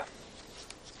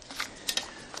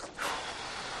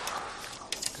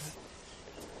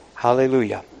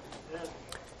Hallelujah.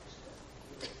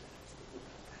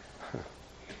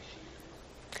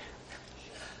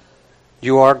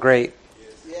 You are great.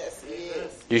 Yes, he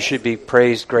is. You should be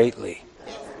praised greatly.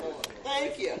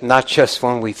 Thank you. Not just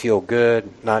when we feel good,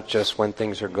 not just when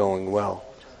things are going well.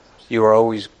 You are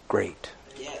always great.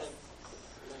 Yes.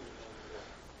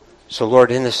 So,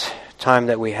 Lord, in this time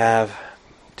that we have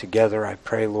together, I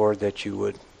pray, Lord, that you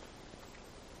would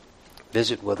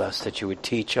visit with us, that you would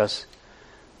teach us,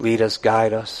 lead us,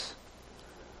 guide us.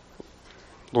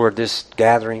 Lord, this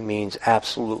gathering means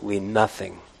absolutely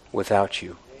nothing without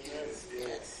you.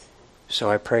 Yes.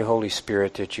 So I pray, Holy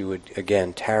Spirit, that you would,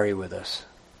 again, tarry with us.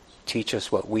 Teach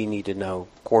us what we need to know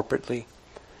corporately,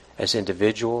 as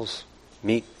individuals.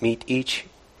 Meet each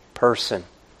person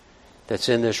that's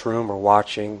in this room or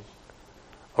watching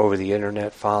over the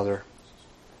internet, Father.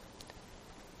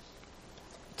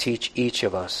 Teach each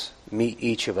of us, meet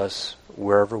each of us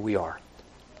wherever we are.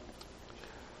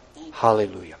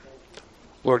 Hallelujah.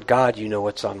 Lord God, you know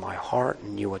what's on my heart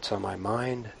and you know what's on my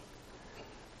mind.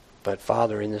 But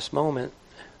Father, in this moment,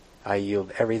 I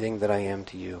yield everything that I am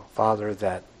to you. Father,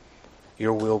 that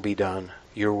your will be done,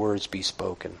 your words be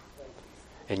spoken,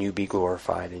 and you be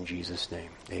glorified in Jesus'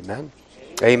 name. Amen?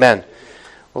 Amen.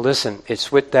 Well, listen,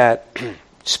 it's with that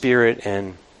spirit,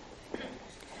 and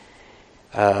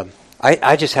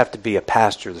I just have to be a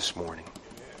pastor this morning.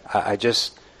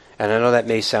 And I know that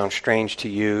may sound strange to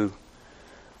you,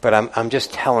 but I'm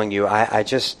just telling you, I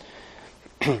just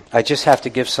have to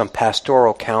give some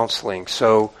pastoral counseling.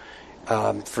 So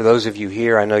for those of you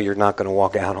here, I know you're not going to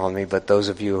walk out on me, but those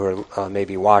of you who are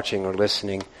maybe watching or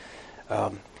listening,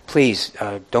 please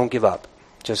don't give up.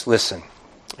 Just listen.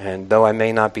 And though I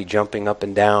may not be jumping up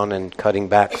and down and cutting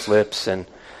back flips, and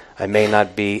I may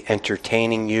not be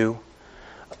entertaining you,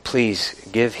 please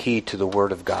give heed to the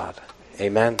Word of God.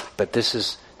 Amen? But this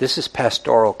is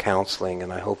pastoral counseling,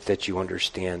 and I hope that you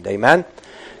understand. Amen?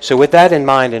 So with that in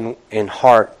mind and in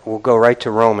heart, we'll go right to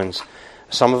Romans.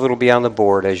 Some of it will be on the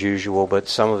board as usual, but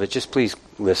some of it, just please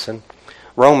listen.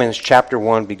 Romans chapter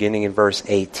 1, beginning in verse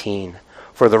 18.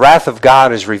 For the wrath of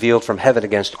God is revealed from heaven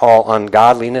against all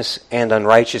ungodliness and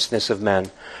unrighteousness of men,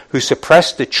 who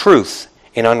suppress the truth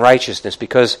in unrighteousness,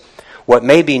 because what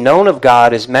may be known of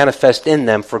God is manifest in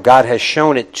them, for God has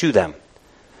shown it to them.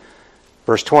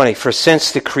 Verse 20, for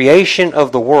since the creation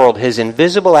of the world, his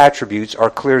invisible attributes are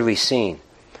clearly seen,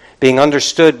 being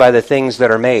understood by the things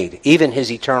that are made, even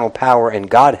his eternal power and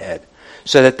Godhead,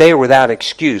 so that they are without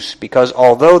excuse, because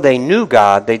although they knew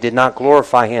God, they did not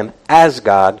glorify him as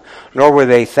God, nor were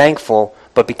they thankful,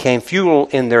 but became futile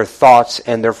in their thoughts,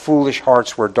 and their foolish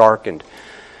hearts were darkened.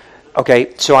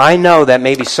 Okay, so I know that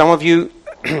maybe some of you,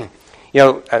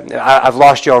 I've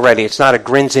lost you already. It's not a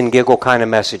grins and giggle kind of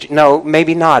message. No,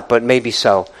 maybe not, but maybe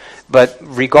so. But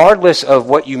regardless of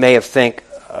what you may have think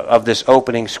of this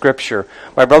opening scripture,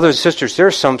 my brothers and sisters,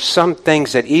 there's some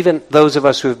things that even those of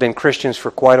us who have been Christians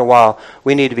for quite a while,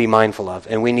 we need to be mindful of,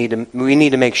 and we need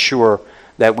to make sure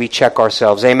that we check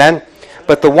ourselves. Amen?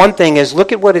 But the one thing is,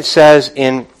 look at what it says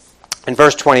in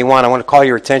verse 21. I want to call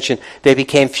your attention. They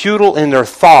became futile in their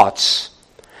thoughts,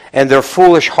 and their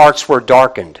foolish hearts were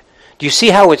darkened. Do you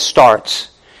see how it starts?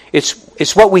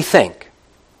 It's what we think.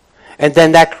 And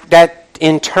then that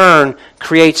in turn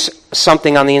creates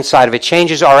something on the inside of it.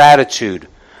 Changes our attitude,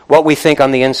 what we think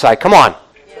on the inside. Come on.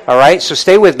 All right? So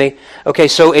stay with me. Okay,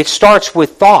 so it starts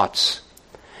with thoughts.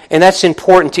 And that's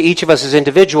important to each of us as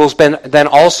individuals, but then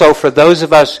also for those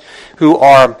of us who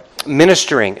are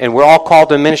ministering, and we're all called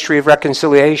to ministry of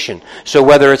reconciliation. So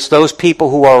whether it's those people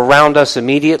who are around us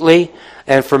immediately,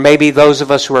 and for maybe those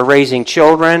of us who are raising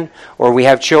children, or we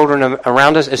have children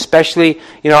around us, especially,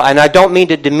 and I don't mean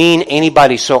to demean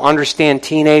anybody, so understand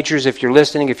teenagers, if you're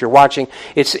listening, if you're watching,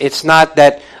 it's not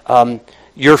that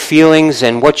your feelings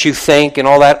and what you think and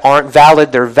all that aren't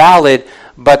valid. They're valid,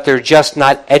 but they're just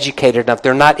not educated enough.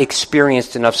 They're not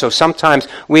experienced enough. So sometimes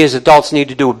we as adults need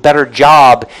to do a better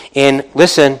job in,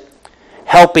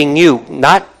 helping you,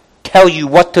 not tell you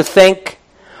what to think,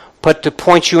 but to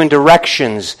point you in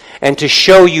directions and to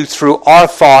show you through our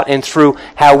thought and through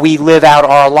how we live out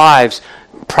our lives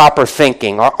proper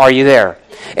thinking. Are you there?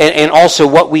 And also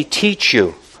what we teach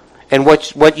you and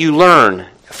what you learn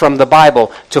from the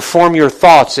Bible to form your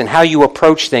thoughts and how you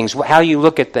approach things, how you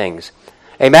look at things.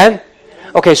 Amen?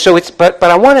 Okay, so but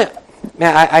I want to,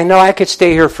 I know I could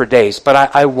stay here for days, but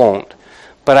I won't.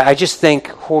 But I just think,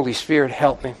 Holy Spirit,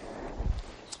 help me.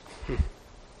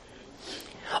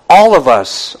 All of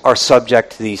us are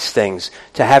subject to these things,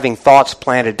 to having thoughts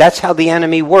planted. That's how the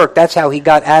enemy worked. That's how he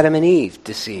got Adam and Eve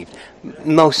deceived.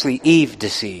 Mostly Eve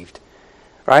deceived.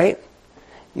 Right?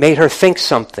 Made her think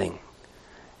something.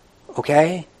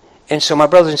 Okay? And so, my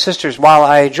brothers and sisters, while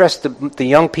I addressed the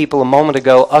young people a moment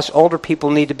ago, us older people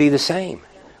need to be the same.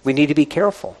 We need to be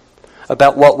careful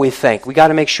about what we think. We got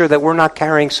to make sure that we're not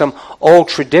carrying some old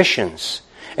traditions,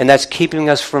 and that's keeping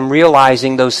us from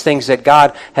realizing those things that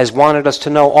God has wanted us to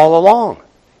know all along.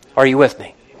 Are you with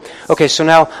me? Okay, so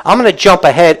now I'm going to jump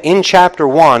ahead in chapter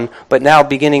 1, but now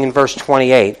beginning in verse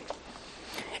 28.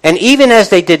 And even as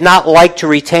they did not like to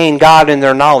retain God in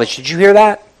their knowledge, did you hear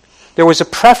that? There was a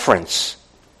preference.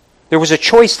 There was a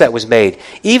choice that was made.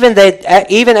 Even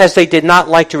as they did not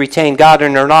like to retain God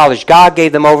in their knowledge, God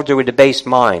gave them over to a debased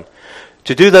mind,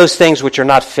 to do those things which are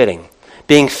not fitting,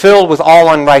 being filled with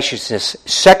all unrighteousness,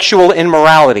 sexual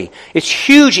immorality. It's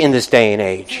huge in this day and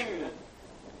age.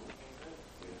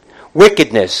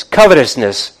 Wickedness,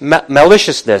 covetousness,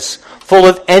 maliciousness, full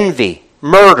of envy,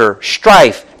 murder,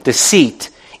 strife, deceit,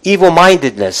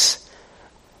 evil-mindedness.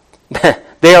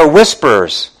 They are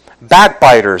whisperers,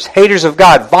 backbiters, haters of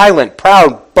God, violent,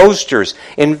 proud, boasters,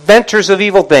 inventors of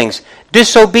evil things,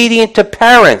 disobedient to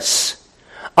parents,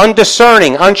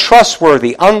 undiscerning,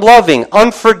 untrustworthy, unloving,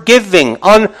 unforgiving,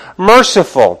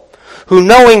 unmerciful, who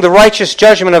knowing the righteous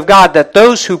judgment of God, that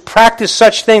those who practice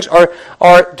such things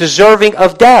are deserving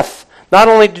of death. Not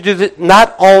only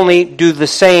do the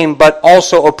same, but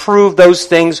also approve those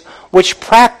things which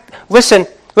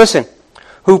listen,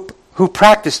 who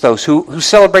practice those, who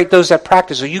celebrate those that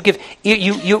practice. So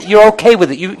you're okay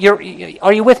with it.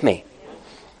 Are you with me?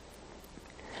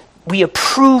 We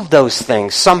approve those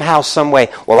things somehow, some way.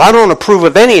 Well, I don't approve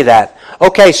of any of that.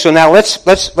 Okay, so now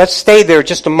let's stay there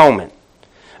just a moment.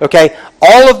 Okay,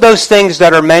 all of those things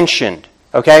that are mentioned.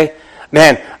 Okay,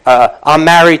 man, I'm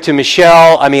married to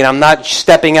Michelle. I mean, I'm not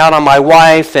stepping out on my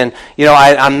wife, and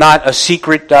I'm not a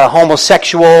secret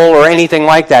homosexual or anything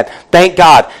like that. Thank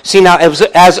God. See, now,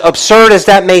 as absurd as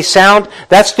that may sound,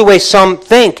 that's the way some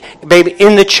think, maybe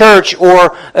in the church,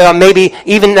 or maybe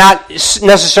even not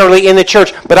necessarily in the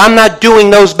church. But I'm not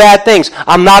doing those bad things.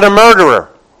 I'm not a murderer.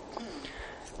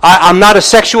 I'm not a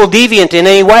sexual deviant in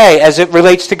any way as it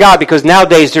relates to God, because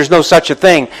nowadays there's no such a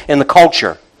thing in the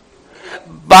culture.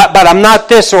 But I'm not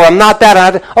this or I'm not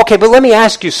that. Okay, but let me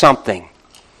ask you something.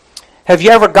 Have you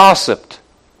ever gossiped?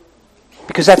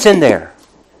 Because that's in there.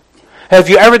 Have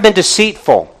you ever been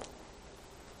deceitful?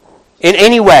 In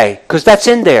any way? Because that's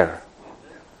in there.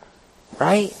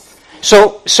 Right?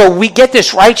 So we get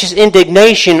this righteous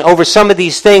indignation over some of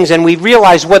these things, and we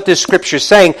realize what this scripture is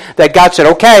saying, that God said,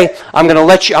 okay, I'm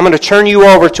going to turn you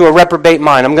over to a reprobate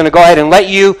mind. I'm going to go ahead and let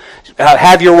you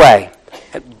have your way.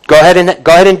 Go ahead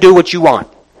and do what you want.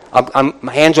 I'm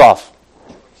hands off.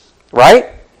 Right?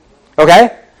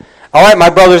 Okay? All right, my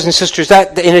brothers and sisters,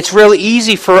 and it's really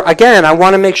easy I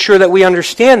want to make sure that we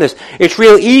understand this. It's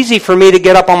real easy for me to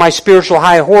get up on my spiritual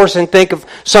high horse and think of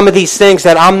some of these things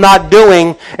that I'm not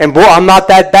doing, and boy, I'm not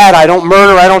that bad. I don't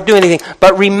murder, I don't do anything.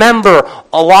 But remember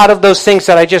a lot of those things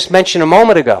that I just mentioned a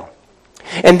moment ago.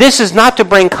 And this is not to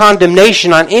bring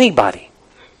condemnation on anybody.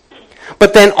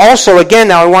 But then also, again,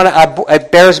 now it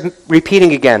bears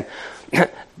repeating again.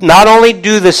 Not only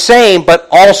do the same, but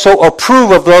also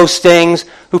approve of those things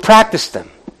who practice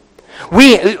them.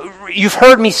 You've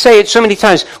heard me say it so many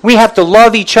times. We have to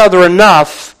love each other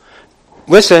enough,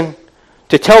 listen,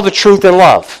 to tell the truth in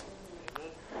love.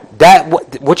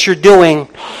 What you're doing,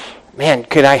 man,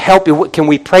 can I help you? Can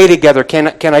we pray together? Can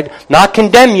I not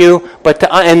condemn you, but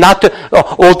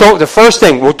the first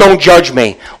thing, don't judge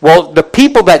me. Well, the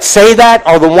people that say that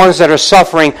are the ones that are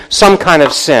suffering some kind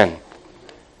of sin.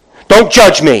 Don't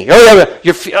judge me.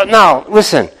 No,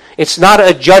 listen. It's not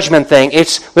a judgment thing.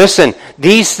 Listen,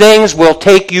 these things will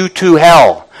take you to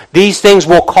hell. These things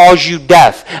will cause you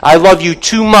death. I love you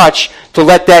too much to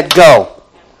let that go.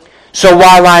 So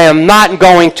while I am not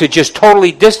going to just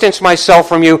totally distance myself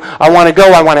from you, I want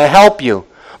to help you.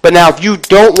 But now if you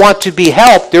don't want to be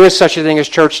helped, there is such a thing as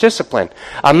church discipline.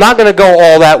 I'm not going to go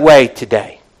all that way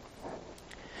today.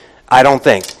 I don't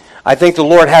think. I think the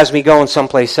Lord has me going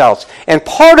someplace else. And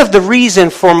part of the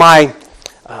reason for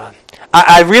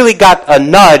I really got a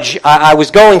nudge. I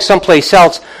was going someplace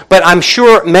else, but I'm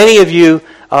sure many of you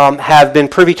have been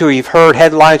privy to, or you've heard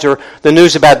headlines or the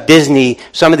news about Disney,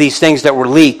 some of these things that were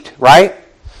leaked, right?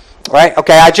 Right?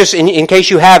 Okay, I just, in case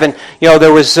you haven't,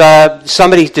 there was,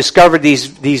 somebody discovered these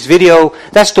video.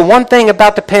 That's the one thing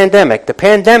about the pandemic. The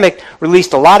pandemic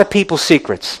released a lot of people's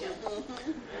secrets.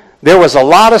 There was a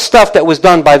lot of stuff that was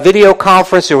done by video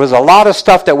conference. There was a lot of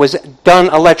stuff that was done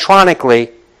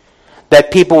electronically that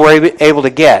people were able to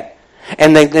get.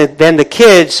 And then the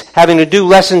kids having to do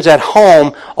lessons at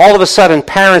home, all of a sudden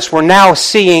parents were now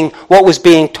seeing what was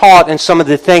being taught and some of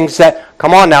the things that,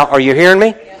 come on now, are you hearing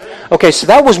me? Okay, so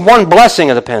that was one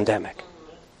blessing of the pandemic.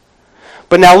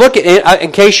 But now look,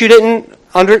 in case you didn't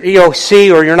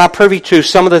see or you're not privy to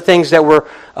some of the things that were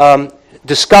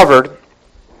discovered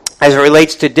as it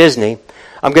relates to Disney,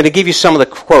 I'm going to give you some of the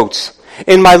quotes.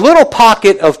 In my little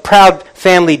pocket of proud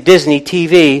family Disney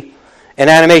TV and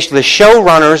animation, the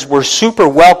showrunners were super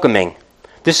welcoming.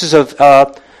 This is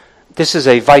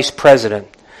a vice president.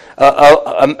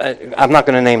 I'm not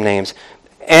going to name names.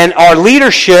 And our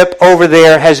leadership over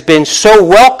there has been so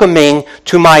welcoming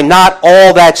to my not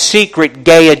all that secret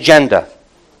gay agenda.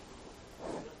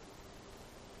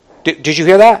 Did you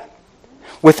hear that?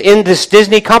 Within this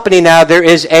Disney company now, there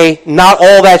is a not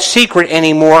all that secret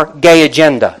anymore gay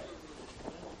agenda.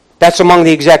 That's among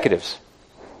the executives.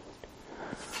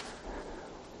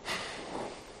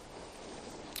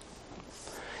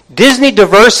 Disney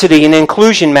Diversity and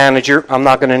Inclusion Manager, I'm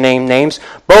not going to name names,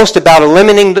 boasts about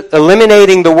eliminating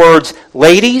the words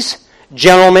ladies,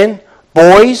 gentlemen,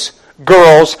 boys,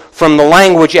 girls from the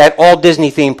language at all Disney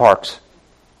theme parks.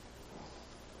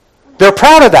 They're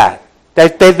proud of that.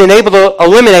 That they've been able to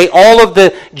eliminate all of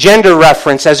the gender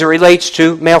reference as it relates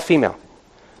to male-female.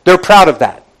 They're proud of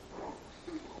that.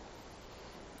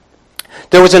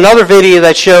 There was another video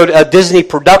that showed a Disney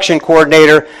production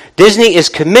coordinator. Disney is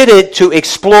committed to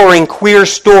exploring queer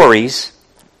stories,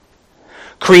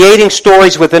 creating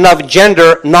stories with enough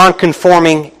gender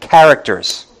non-conforming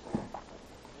characters.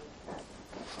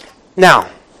 Now,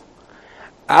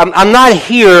 I'm not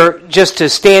here just to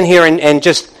stand here and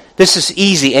just, this is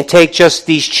easy, and take just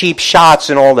these cheap shots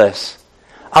and all this.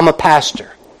 I'm a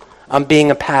pastor. I'm being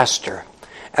a pastor.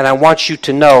 And I want you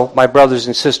to know, my brothers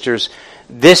and sisters,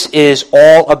 this is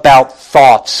all about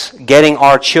thoughts, getting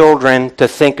our children to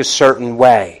think a certain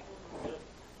way.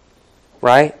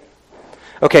 Right?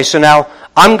 Okay, so now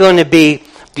I'm going to be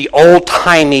the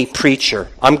old-timey preacher.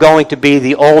 I'm going to be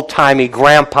the old-timey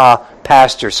grandpa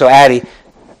pastor. So Addie,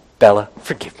 Bella,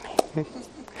 forgive me.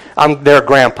 I'm their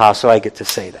grandpa, so I get to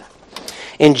say that.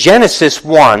 In Genesis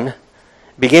 1,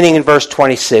 beginning in verse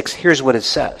 26, here's what it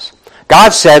says.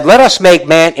 God said, let us make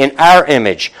man in our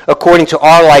image, according to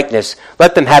our likeness.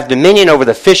 Let them have dominion over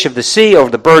the fish of the sea, over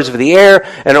the birds of the air,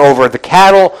 and over the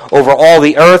cattle, over all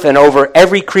the earth, and over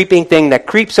every creeping thing that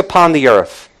creeps upon the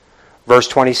earth. Verse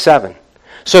 27.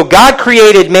 So God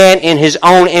created man in his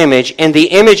own image. In the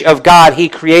image of God he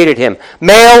created him.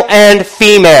 Male and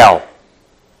female.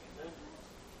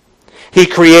 He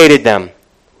created them.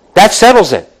 That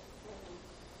settles it.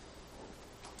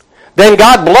 Then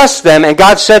God blessed them, and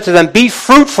God said to them, be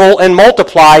fruitful and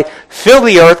multiply, fill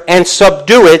the earth and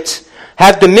subdue it,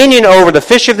 have dominion over the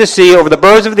fish of the sea, over the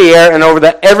birds of the air, and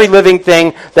over every living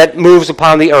thing that moves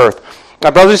upon the earth.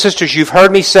 Now, brothers and sisters, you've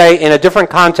heard me say in a different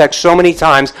context so many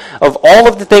times, of all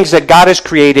of the things that God has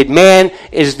created, man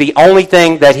is the only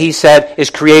thing that he said is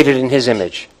created in his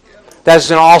image.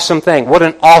 That's an awesome thing. What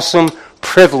an awesome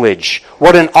privilege.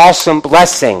 What an awesome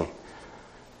blessing.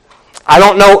 I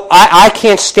don't know, I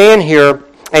can't stand here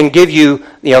and give you,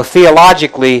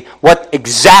 theologically what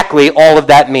exactly all of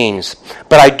that means.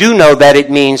 But I do know that it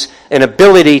means an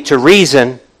ability to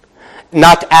reason,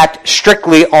 not to act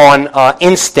strictly on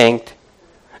instinct,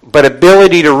 but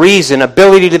ability to reason,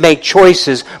 ability to make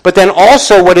choices. But then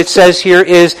also what it says here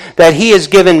is that he has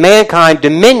given mankind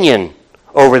dominion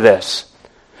over this.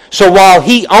 So while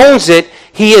he owns it,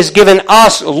 he has given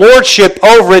us lordship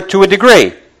over it to a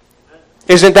degree.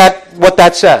 Isn't that what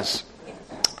that says?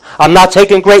 I'm not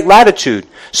taking great latitude.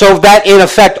 So that, in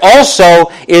effect,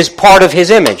 also is part of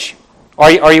his image.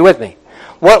 Are you with me?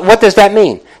 What does that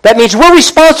mean? That means we're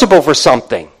responsible for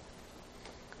something.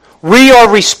 We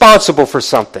are responsible for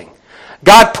something.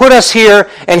 God put us here,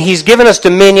 and he's given us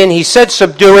dominion. He said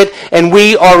subdue it, and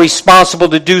we are responsible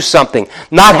to do something.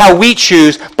 Not how we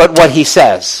choose, but what he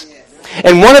says.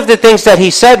 And one of the things that he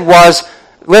said was,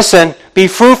 listen, be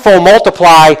fruitful,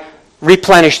 multiply,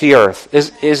 replenish the earth.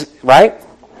 Is right?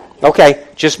 Okay,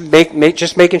 just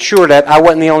making sure that I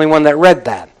wasn't the only one that read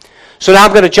that. So now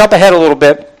I'm going to jump ahead a little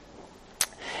bit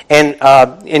and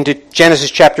into Genesis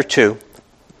chapter 2.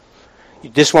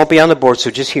 This won't be on the board,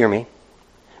 so just hear me.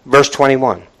 Verse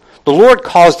 21. The Lord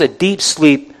caused a deep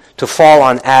sleep to fall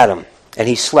on Adam, and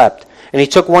he slept. And he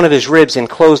took one of his ribs and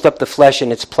closed up the flesh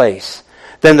in its place.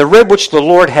 Then the rib which the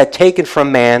Lord had taken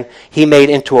from man, he made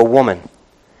into a woman.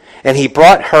 And he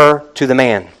brought her to the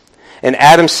man. And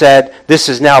Adam said, this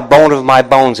is now bone of my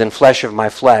bones and flesh of my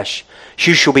flesh.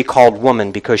 She shall be called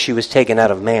woman, because she was taken out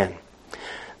of man.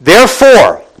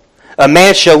 Therefore, a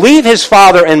man shall leave his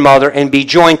father and mother and be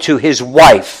joined to his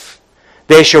wife.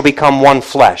 They shall become one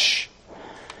flesh.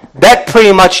 That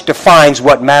pretty much defines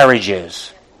what marriage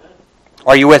is.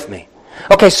 Are you with me?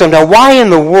 Okay, so now why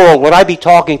in the world would I be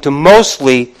talking to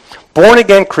mostly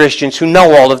born-again Christians who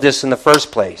know all of this in the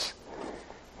first place.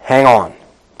 Hang on.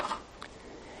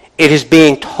 It is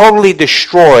being totally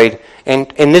destroyed, and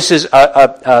this is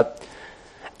a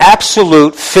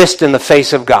absolute fist in the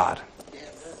face of God.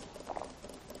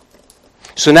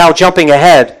 So now jumping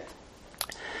ahead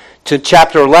to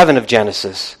chapter 11 of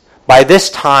Genesis. By this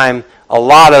time, a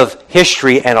lot of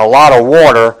history and a lot of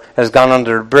water has gone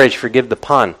under the bridge. Forgive the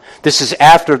pun. This is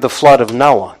after the flood of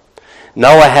Noah.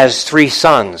 Noah has 3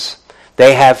 sons.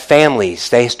 They have families.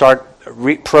 They start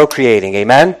procreating.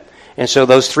 Amen? And so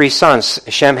those 3 sons,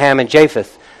 Shem, Ham, and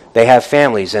Japheth, they have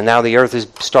families. And now the earth is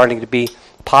starting to be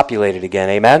populated again.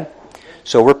 Amen?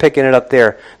 So we're picking it up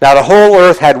there. Now the whole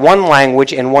earth had one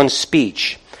language and one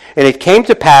speech. And it came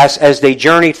to pass as they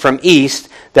journeyed from east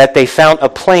that they found a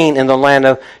plain in the land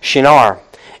of Shinar,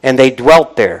 and they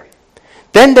dwelt there.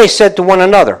 Then they said to one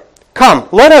another, "Come,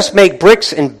 let us make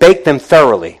bricks and bake them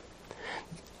thoroughly."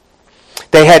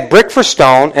 They had brick for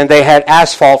stone, and they had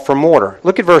asphalt for mortar.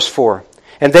 Look at verse 4.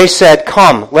 And they said,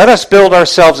 "Come, let us build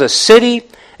ourselves a city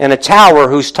and a tower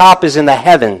whose top is in the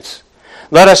heavens.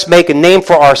 Let us make a name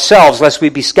for ourselves, lest we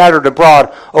be scattered abroad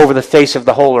over the face of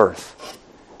the whole earth."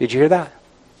 Did you hear that?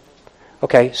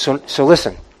 Okay, so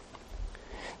listen.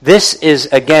 This is,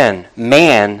 again,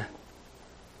 man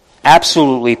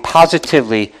absolutely,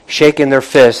 positively shaking their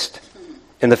fist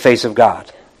in the face of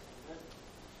God.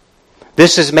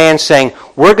 This is man saying,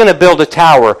 we're going to build a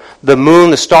tower, the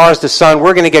moon, the stars, the sun,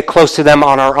 we're going to get close to them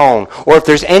on our own. Or if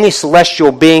there's any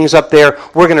celestial beings up there,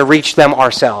 we're going to reach them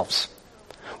ourselves.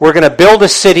 We're going to build a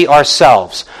city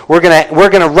ourselves. We're going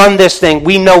to run this thing.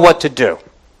 We know what to do.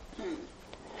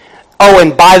 Oh,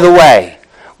 and by the way,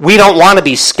 we don't want to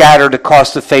be scattered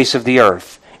across the face of the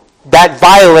earth. That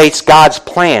violates God's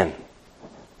plan.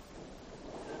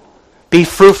 Be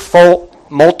fruitful,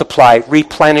 multiply,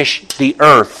 replenish the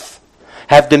earth.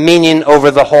 Have dominion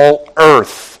over the whole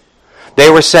earth.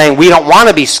 They were saying, we don't want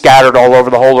to be scattered all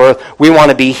over the whole earth. We want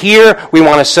to be here. We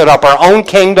want to set up our own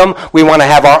kingdom. We want to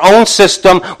have our own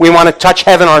system. We want to touch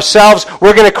heaven ourselves.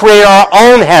 We're going to create our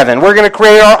own heaven. We're going to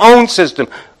create our own system.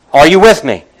 Are you with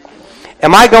me?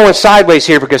 Am I going sideways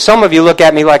here? Because some of you look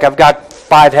at me like I've got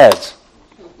 5 heads.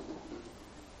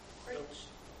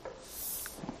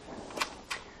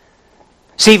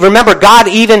 See, remember, God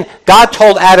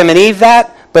told Adam and Eve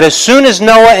that, but as soon as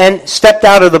Noah stepped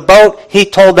out of the boat, he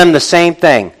told them the same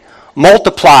thing.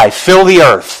 Multiply, fill the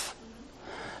earth.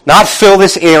 Not fill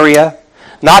this area,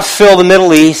 not fill the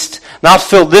Middle East, not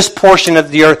fill this portion of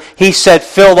the earth. He said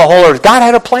fill the whole earth. God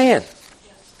had a plan.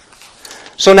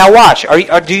 So now watch.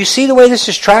 Do you see the way this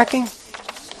is tracking?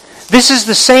 This is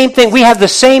the same thing. We have the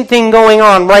same thing going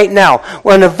on right now.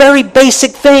 We're on the very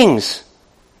basic things.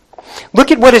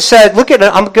 Look at what it said.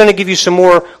 I'm going to give you some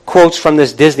more quotes from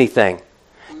this Disney thing.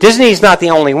 Disney is not the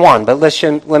only one, but let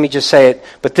me just say it.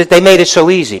 But they made it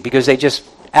so easy because they just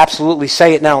absolutely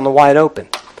say it now in the wide open.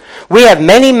 We have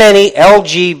many, many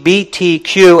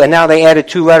LGBTQ, and now they added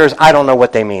 2 letters. I don't know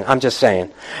what they mean. I'm just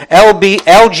saying. LGBTQIA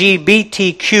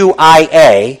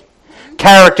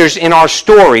characters in our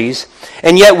stories,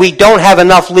 and yet we don't have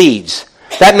enough leads.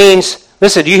 That means,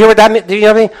 listen, do you hear what that means? Do you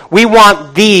know what I mean? We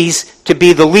want these to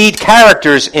be the lead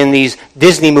characters in these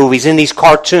Disney movies, in these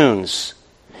cartoons,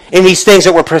 in these things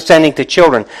that we're presenting to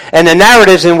children. And the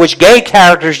narratives in which gay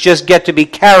characters just get to be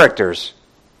characters.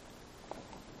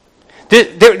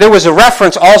 There was a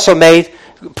reference also made.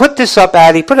 Put this up,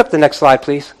 Addie. Put up the next slide,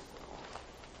 please.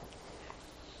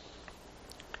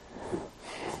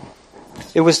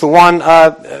 It was the one,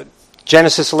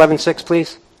 Genesis 11:6,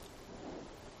 please.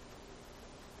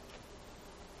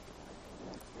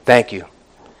 Thank you.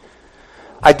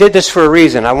 I did this for a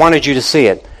reason. I wanted you to see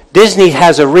it. Disney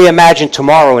has a Reimagine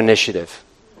Tomorrow initiative,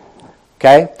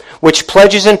 okay, which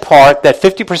pledges in part that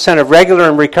 50% of regular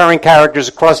and recurring characters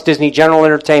across Disney general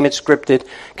entertainment scripted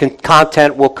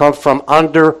content will come from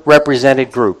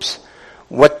underrepresented groups.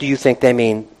 What do you think they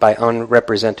mean by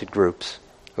unrepresented groups?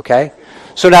 Okay?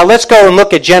 So now let's go and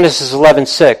look at Genesis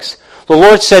 11:6. The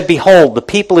Lord said, "Behold, the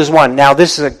people is one." Now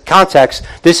this is a context.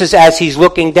 This is as he's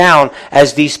looking down,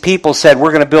 as these people said,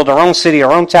 we're going to build our own city,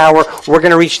 our own tower. We're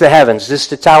going to reach the heavens. This is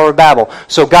the Tower of Babel.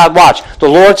 So God, watch. The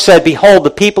Lord said, "Behold,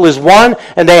 the people is one,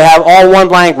 and they have all one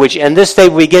language. And this they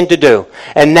begin to do.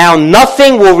 And now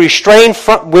nothing will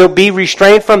be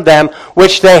restrained from them,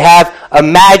 which they have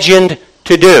imagined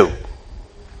to do."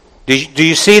 Do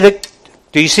you see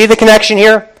the connection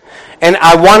here? And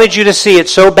I wanted you to see it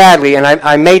so badly, and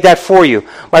I made that for you.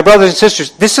 My brothers and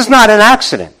sisters, this is not an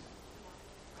accident.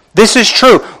 This is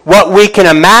true. What we can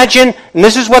imagine, and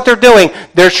this is what they're doing,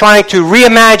 they're trying to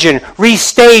reimagine,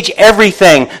 restage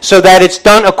everything so that it's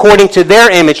done according to their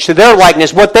image, to their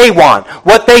likeness, what they want,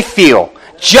 what they feel.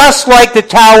 Just like the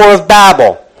Tower of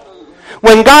Babel.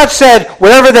 When God said,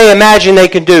 whatever they imagine they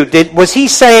can do, was he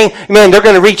saying, man, they're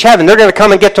going to reach heaven, they're going to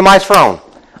come and get to my throne?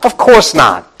 Of course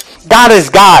not. God is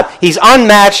God. He's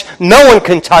unmatched. No one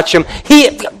can touch him.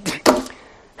 He's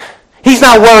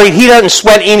not worried. He doesn't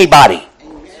sweat anybody.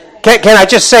 Can I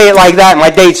just say it like that in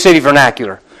my Dade City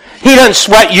vernacular? He doesn't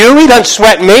sweat you. He doesn't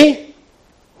sweat me.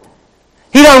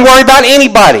 He doesn't worry about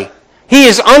anybody. He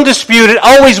is undisputed,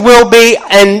 always will be,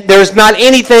 and there's not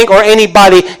anything or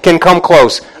anybody can come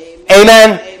close.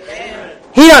 Amen?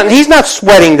 He's not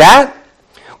sweating that.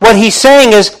 What he's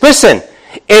saying is, listen,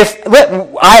 if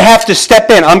I have to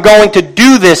step in, I'm going to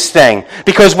do this thing.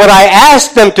 Because what I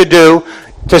asked them to do,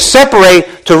 to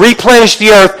separate, to replenish the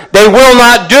earth, they will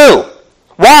not do.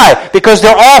 Why? Because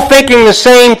they're all thinking the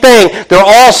same thing. They're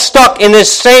all stuck in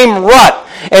this same rut.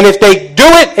 And if they do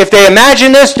it, if they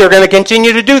imagine this, they're going to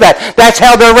continue to do that. That's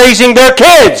how they're raising their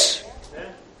kids.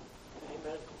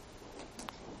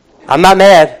 I'm not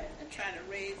mad.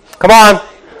 Come on.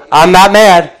 I'm not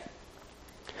mad.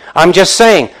 I'm just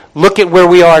saying, look at where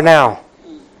we are now.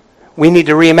 We need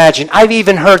to reimagine. I've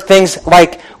even heard things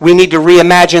like we need to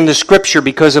reimagine the Scripture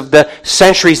because of the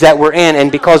centuries that we're in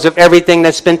and because of everything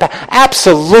that's been...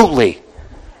 Absolutely.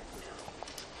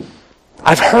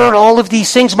 I've heard all of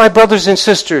these things, my brothers and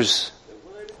sisters.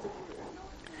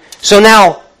 So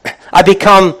now I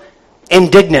become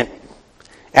indignant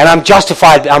and I'm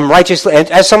justified. I'm righteous.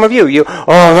 As some of you, oh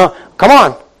no, come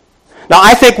on. Now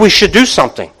I think we should do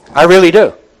something. I really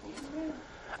do.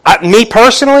 Me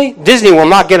personally, Disney will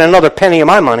not get another penny of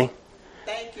my money.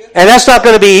 Thank you. And that's not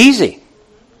going to be easy.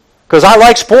 Because I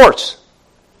like sports.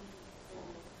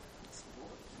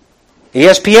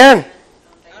 ESPN.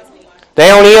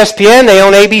 They own ESPN. They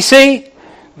own ABC.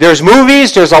 There's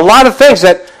movies. There's a lot of things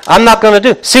that I'm not going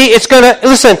to do. See, it's going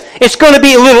to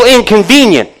be a little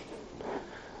inconvenient.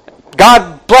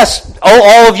 God bless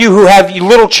all of you who have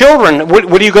little children.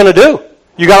 What are you going to do?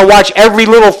 You got to watch every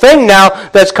little thing now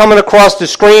that's coming across the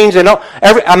screens and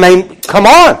come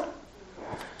on.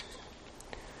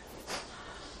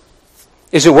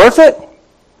 Is it worth it?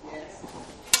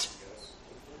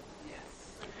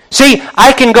 See,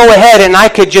 I can go ahead and I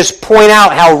could just point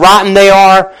out how rotten they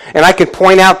are, and I could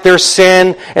point out their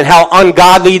sin and how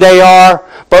ungodly they are.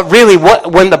 But really,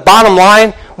 when the bottom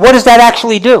line, what does that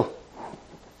actually do?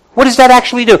 What does that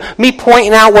actually do? Me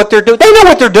pointing out what they're doing. They know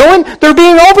what they're doing. They're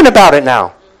being open about it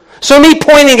now. So me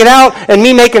pointing it out and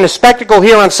me making a spectacle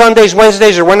here on Sundays,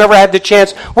 Wednesdays, or whenever I have the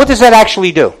chance, what does that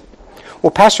actually do?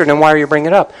 Well, Pastor, then why are you bringing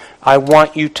it up? I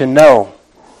want you to know,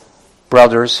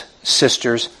 brothers,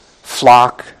 sisters,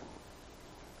 flock,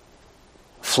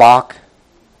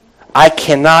 I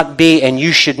cannot be, and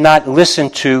you should not listen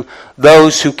to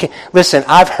those who can. Listen,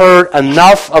 I've heard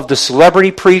enough of the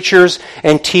celebrity preachers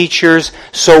and teachers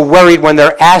so worried when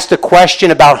they're asked a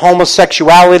question about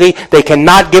homosexuality, they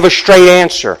cannot give a straight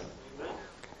answer.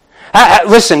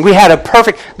 Listen, we have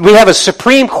a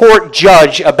Supreme Court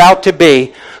judge about to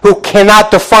be who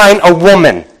cannot define a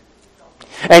woman.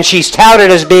 And she's touted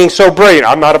as being so brilliant.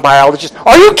 I'm not a biologist.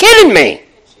 Are you kidding me?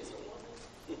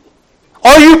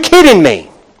 Are you kidding me?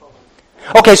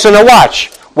 Okay, so now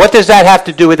watch. What does that have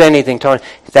to do with anything, Tony?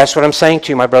 That's what I'm saying to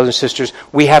you, my brothers and sisters.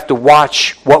 We have to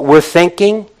watch what we're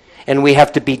thinking, and we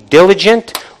have to be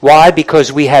diligent. Why?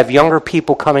 Because we have younger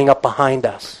people coming up behind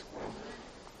us.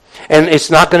 And it's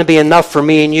not going to be enough for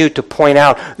me and you to point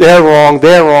out, they're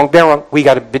wrong. We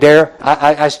got to dare.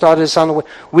 I started this on the way.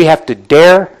 We have to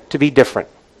dare to be different.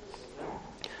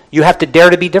 You have to dare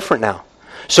to be different now.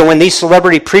 So when these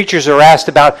celebrity preachers are asked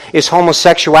about, is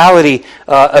homosexuality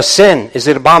a sin? Is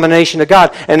it abomination to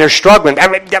God? And they're struggling. I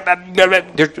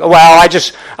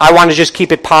want to just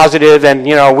keep it positive, and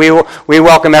we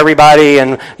welcome everybody,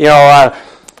 and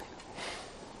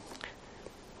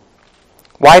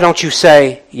why don't you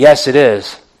say, yes, it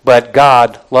is, but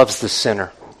God loves the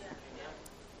sinner?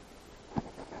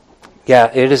 Yeah,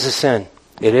 it is a sin.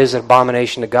 It is an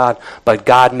abomination to God, but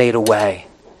God made a way.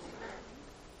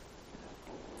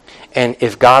 And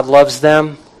if God loves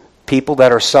them, people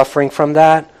that are suffering from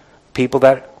that,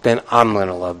 then I'm going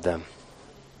to love them.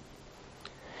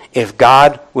 If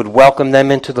God would welcome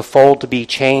them into the fold to be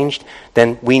changed,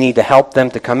 then we need to help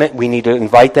them to come in. We need to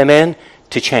invite them in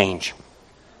to change.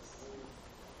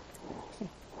 It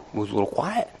was a little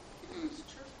quiet.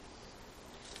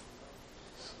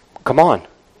 Come on.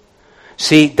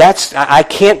 See, I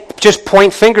can't just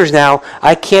point fingers now.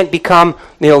 I can't become,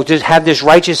 just have this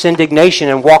righteous indignation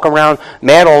and walk around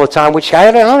mad all the time, which I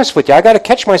gotta be honest with you, I got to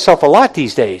catch myself a lot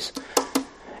these days.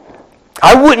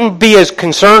 I wouldn't be as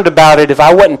concerned about it if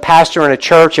I wasn't pastor in a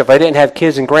church, if I didn't have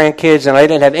kids and grandkids, and I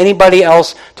didn't have anybody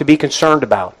else to be concerned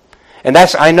about. And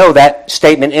I know that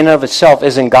statement in and of itself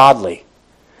isn't godly.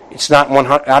 It's not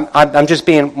 100. I'm just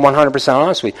being 100%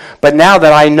 honest with you. But now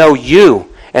that I know you,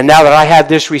 and now that I have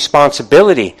this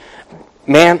responsibility,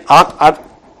 man,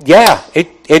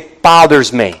 it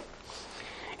bothers me.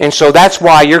 And so that's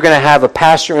why you're going to have a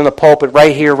pastor in the pulpit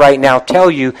right here, right now,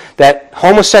 tell you that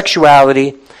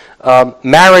homosexuality,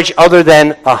 marriage other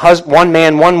than one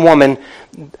man, one woman,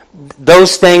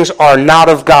 those things are not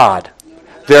of God.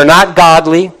 They're not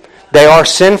godly. They are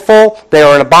sinful. They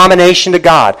are an abomination to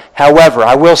God. However,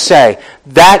 I will say,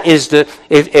 that is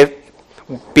if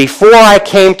before I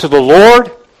came to the Lord,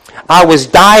 I was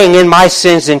dying in my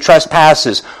sins and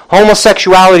trespasses.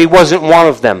 Homosexuality wasn't one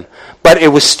of them. But I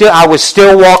was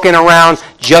still walking around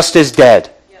just as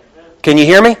dead. Can you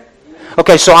hear me?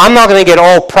 Okay, so I'm not going to get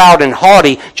all proud and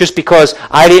haughty just because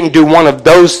I didn't do one of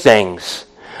those things.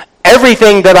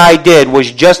 Everything that I did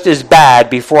was just as bad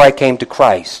before I came to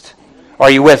Christ. Are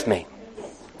you with me?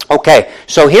 Okay,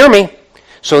 so hear me.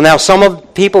 So now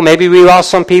maybe we lost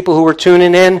some people who were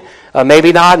tuning in.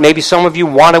 Maybe not. Maybe some of you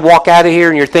want to walk out of here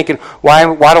and you're thinking, why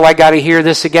do I got to hear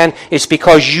this again? It's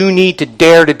because you need to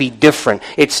dare to be different.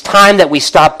 It's time that we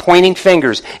stop pointing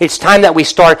fingers. It's time that we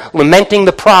start lamenting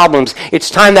the problems. It's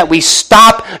time that we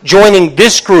stop joining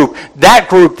this group, that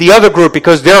group, the other group,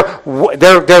 because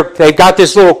they've got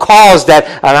this little cause that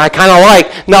and I kind of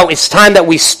like. No, it's time that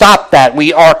we stop that.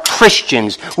 We are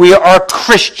Christians. We are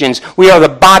Christians. We are the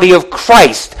body of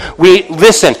Christ.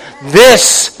 Listen,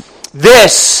 this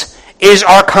is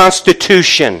our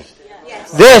Constitution.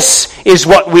 Yes. This is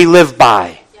what we live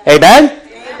by. Amen?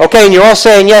 Okay, and you're all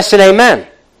saying yes and amen.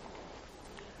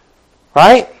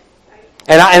 Right?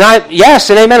 And yes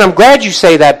and amen. I'm glad you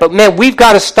say that. But man, we've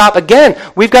got to stop again.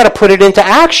 We've got to put it into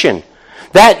action.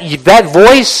 That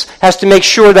voice has to make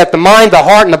sure that the mind, the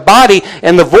heart, and the body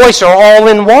and the voice are all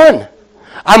in one.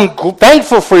 I'm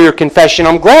thankful for your confession.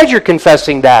 I'm glad you're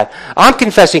confessing that. I'm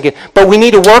confessing it. But we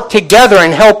need to work together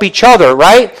and help each other,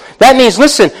 right? That means,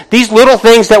 listen, these little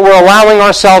things that we're allowing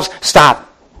ourselves,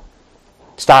 stop.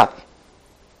 Stop.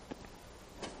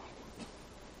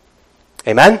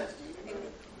 Amen?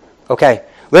 Okay,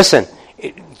 listen,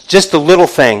 just the little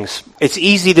things. It's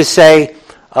easy to say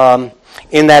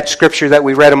in that scripture that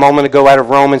we read a moment ago out of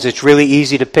Romans, it's really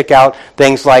easy to pick out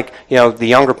things like, the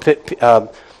younger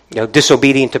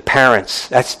disobedient to parents.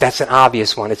 That's an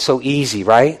obvious one. It's so easy,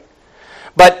 right?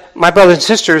 But my brothers and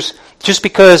sisters, just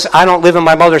because I don't live in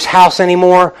my mother's house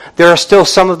anymore, there are still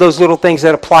some of those little things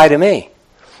that apply to me.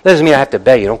 That doesn't mean I have to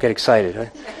obey you. Don't get excited.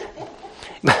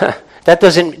 Right? That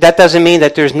doesn't mean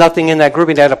that there's nothing in that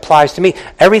grouping that applies to me.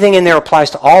 Everything in there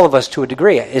applies to all of us to a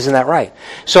degree. Isn't that right?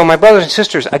 So my brothers and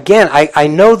sisters, again, I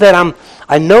know that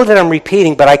I'm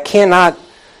repeating, but I cannot.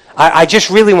 I just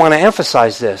really want to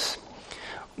emphasize this.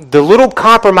 The little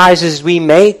compromises we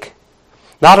make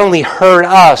not only hurt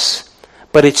us,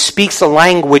 but it speaks a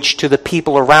language to the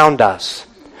people around us.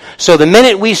 So the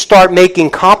minute we start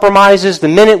making compromises, the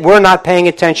minute we're not paying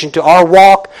attention to our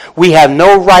walk, we have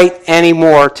no right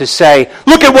anymore to say,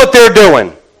 look at what they're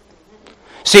doing.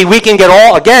 See, we can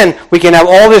have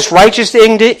all this righteous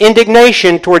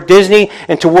indignation toward Disney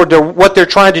and toward what they're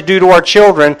trying to do to our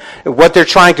children, what they're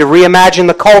trying to reimagine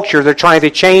the culture. They're trying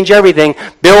to change everything,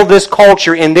 build this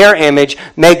culture in their image,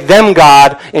 make them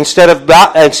God instead of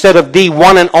the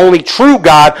one and only true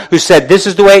God who said, this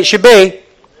is the way it should be.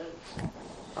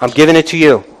 I'm giving it to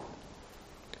you.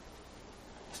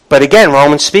 But again,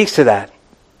 Romans speaks to that.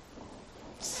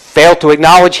 Fail to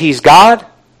acknowledge He's God,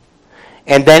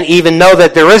 and then even know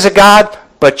that there is a God,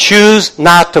 but choose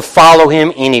not to follow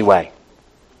Him anyway.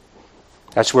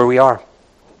 That's where we are.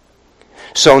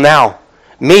 So now,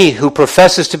 me who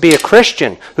professes to be a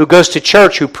Christian, who goes to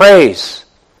church, who prays,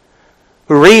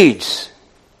 who reads,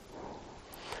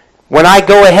 when I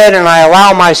go ahead and I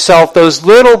allow myself those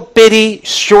little bitty,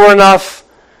 sure enough,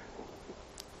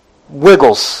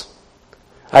 wiggles,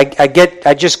 I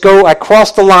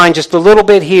cross the line just a little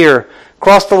bit here,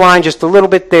 cross the line just a little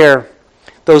bit there.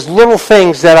 Those little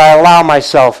things that I allow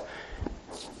myself,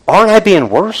 aren't I being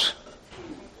worse?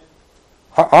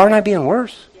 Aren't I being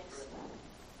worse?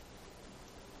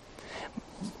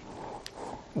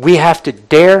 We have to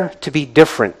dare to be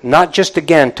different, not just,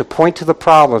 again, to point to the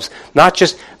problems, not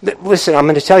just, listen, I'm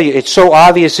going to tell you, it's so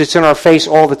obvious, it's in our face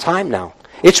all the time now.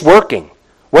 It's working.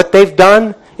 What they've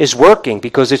done is working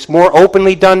because it's more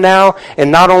openly done now,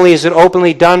 and not only is it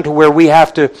openly done to where we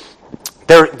have to,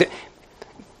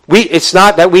 it's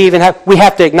not that we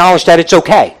have to acknowledge that it's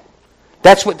okay.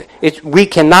 That's what we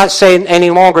cannot say any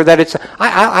longer that it's.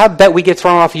 I bet we get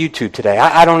thrown off of YouTube today.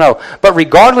 I don't know, but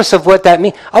regardless of what that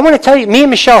means, I want to tell you. Me and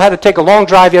Michelle had to take a long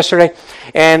drive yesterday,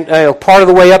 and part of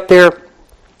the way up there,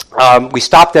 we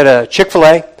stopped at a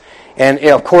Chick-fil-A, and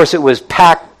of course it was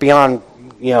packed beyond.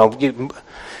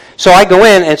 So I go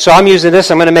in, and so I'm using this.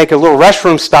 I'm going to make a little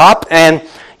restroom stop, and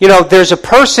there's a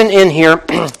person in here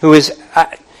who is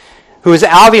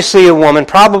obviously a woman,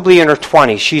 probably in her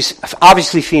 20s. She's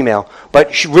obviously female,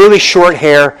 but really short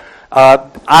hair.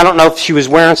 I don't know if she was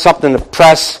wearing something to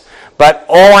press, but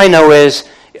all I know is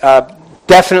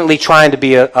definitely trying to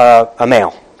be a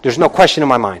male. There's no question in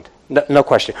my mind. No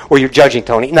question. Or you're judging,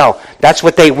 Tony. No, that's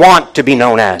what they want to be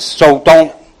known as. So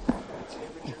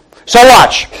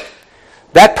watch.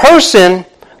 That person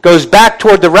goes back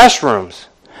toward the restrooms.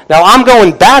 Now I'm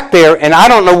going back there, and I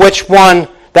don't know which one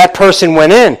that person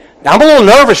went in. I'm a little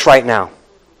nervous right now.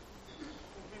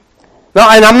 No,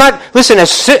 and I'm not, listen,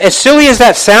 as silly as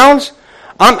that sounds,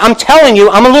 I'm telling you,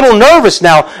 I'm a little nervous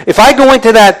now. If I go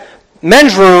into that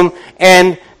men's room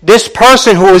and this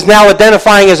person who is now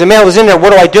identifying as a male is in there,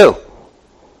 what do I do?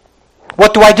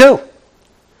 What do I do?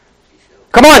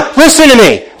 Come on, listen to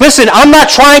me. Listen, I'm not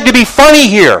trying to be funny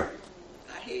here.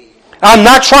 I'm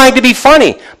not trying to be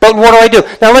funny. But what do I do?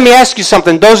 Now let me ask you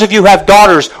something. Those of you who have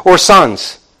daughters or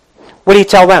sons, what do you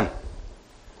tell them?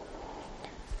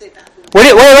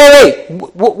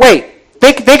 Wait.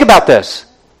 Think about this.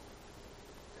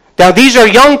 Now, these are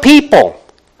young people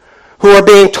who are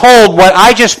being told what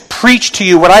I just preached to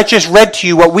you, what I just read to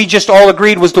you, what we just all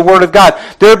agreed was the Word of God.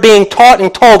 They're being taught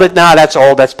and told that, that's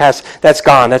old, that's past, that's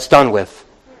gone, that's done with.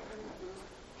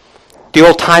 The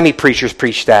old-timey preachers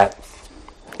preach that.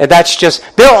 And that's just,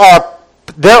 there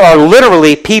are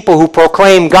literally people who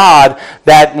proclaim God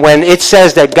that when it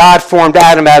says that God formed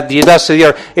Adam out of the dust of the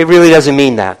earth, it really doesn't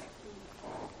mean that.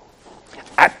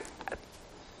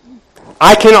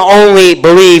 I can only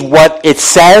believe what it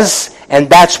says, and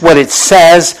that's what it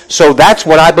says, so that's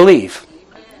what I believe.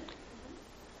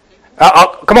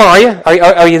 Come on, are you?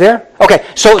 Are you there? Okay,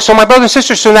 so my brothers and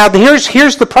sisters, so now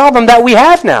here's the problem that we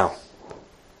have now.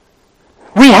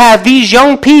 We have these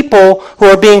young people who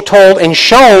are being told and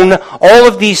shown all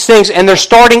of these things, and they're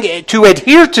starting to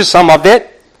adhere to some of it,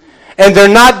 and they're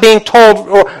not being told,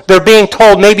 or they're being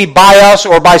told maybe by us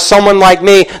or by someone like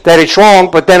me that it's wrong,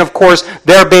 but then of course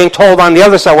they're being told on the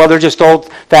other side, well, they're just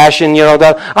old-fashioned,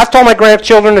 I've told my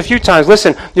grandchildren a few times,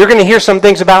 listen, you're going to hear some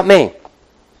things about me,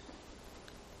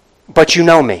 but you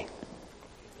know me.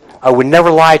 I would never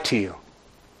lie to you.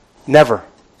 Never.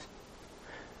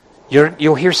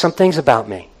 You'll hear some things about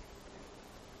me.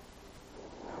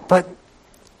 But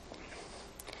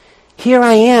here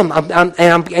I am,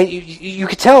 and you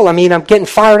could tell, I'm getting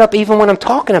fired up even when I'm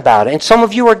talking about it. And some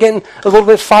of you are getting a little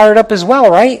bit fired up as well,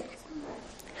 right?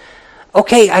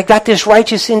 Okay, I got this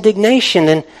righteous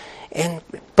indignation,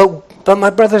 but my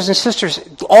brothers and sisters,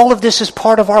 all of this is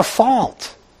part of our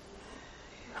fault.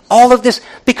 All of this,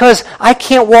 because I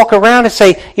can't walk around and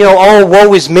say, oh,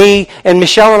 woe is me. And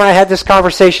Michelle and I had this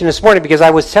conversation this morning because I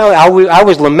was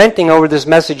lamenting over this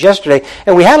message yesterday,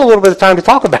 and we had a little bit of time to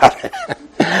talk about it.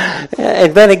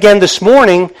 And then again this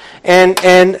morning, and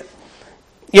the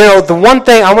one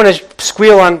thing I want to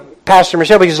squeal on Pastor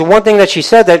Michelle, because the one thing that she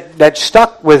said that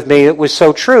stuck with me, that was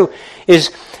so true, is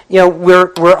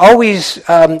we're always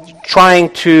trying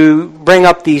to bring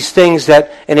up these things and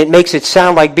it makes it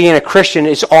sound like being a Christian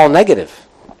is all negative.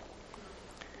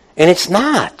 And it's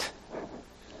not.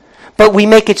 But we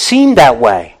make it seem that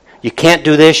way. You can't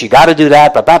do this, you got to do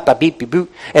that,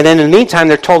 and then in the meantime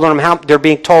they're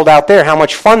being told out there how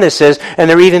much fun this is, and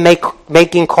they're even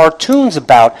making cartoons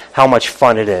about how much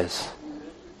fun it is.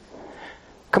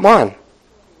 Come on.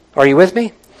 Are you with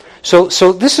me? So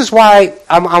this is why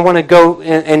I want to go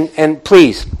and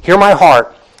please, hear my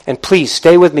heart, and please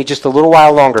stay with me just a little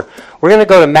while longer. We're going to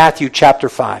go to Matthew chapter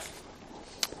 5.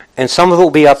 And some of it will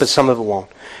be up and some of it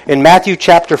won't. In Matthew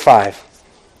chapter 5,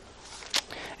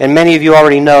 and many of you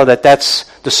already know that that's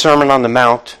the Sermon on the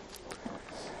Mount.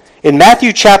 In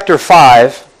Matthew chapter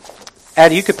 5,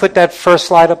 Addie, you could put that first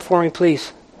slide up for me,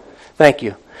 please? Thank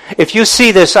you. If you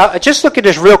see this, just look at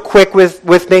this real quick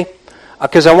with me.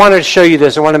 Because I wanted to show you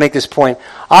this. I want to make this point.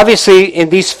 Obviously,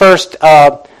 in these first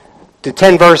the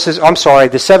 7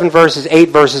 verses, 8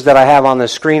 verses that I have on the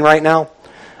screen right now.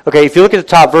 Okay, if you look at the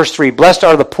top, verse 3, blessed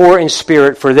are the poor in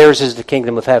spirit, for theirs is the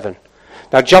kingdom of heaven.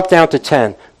 Now jump down to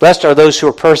 10. Blessed are those who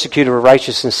are persecuted for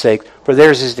righteousness' sake, for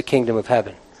theirs is the kingdom of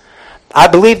heaven. I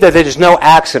believe that it is no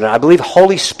accident. I believe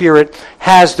Holy Spirit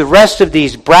has the rest of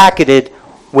these bracketed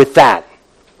with that.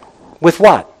 With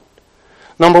what?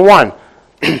 Number one,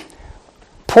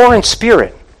 poor in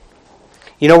spirit.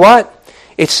 You know what?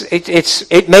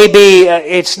 It may be,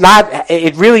 it's not,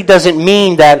 it really doesn't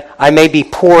mean that I may be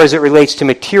poor as it relates to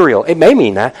material. It may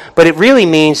mean that, but it really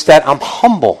means that I'm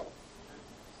humble.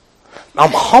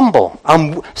 I'm humble.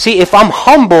 If I'm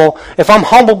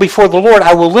humble before the Lord,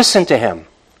 I will listen to Him.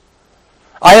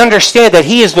 I understand that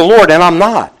He is the Lord and I'm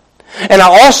not. And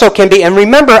I also can be, and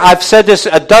remember, I've said this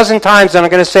a dozen times and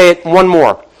I'm going to say it one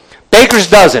more. Baker's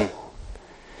dozen.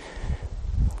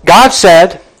 God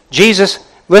said, Jesus,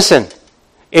 listen,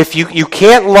 if you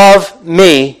can't love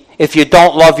me if you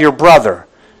don't love your brother.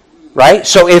 Right?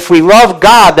 So if we love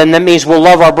God, then that means we'll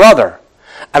love our brother.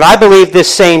 And I believe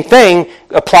this same thing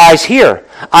applies here.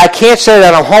 I can't say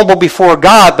that I'm humble before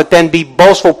God, but then be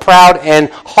boastful, proud, and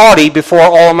haughty before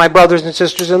all of my brothers and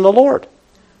sisters in the Lord.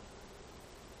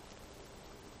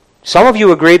 Some of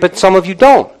you agree, but some of you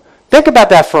don't. Think about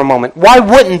that for a moment. Why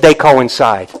wouldn't they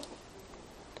coincide?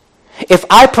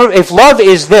 If love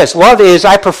is this, love is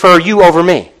I prefer you over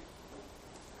me.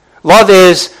 Love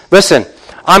is, listen,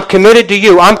 I'm committed to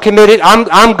you. I'm committed.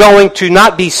 I'm going to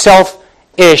not be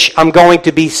selfish. I'm going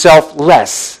to be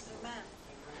selfless.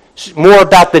 It's more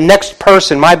about the next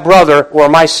person, my brother or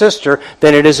my sister,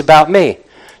 than it is about me.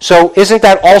 So isn't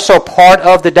that also part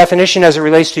of the definition as it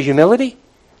relates to humility?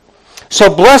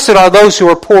 So blessed are those who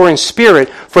are poor in spirit,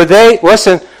 for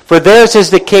theirs is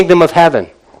the kingdom of heaven.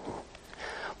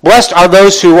 Blessed are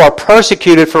those who are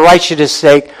persecuted for righteousness'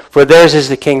 sake, for theirs is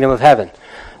the kingdom of heaven.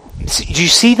 Do you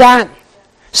see that?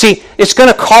 See, it's going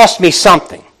to cost me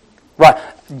something. Right?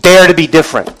 Dare to be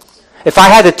different. If I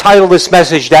had to title this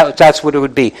message, that's what it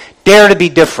would be. Dare to be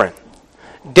different.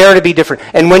 Dare to be different.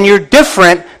 And when you're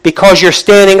different because you're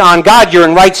standing on God, you're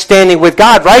in right standing with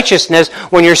God, righteousness.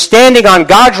 When you're standing on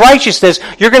God's righteousness,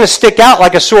 you're going to stick out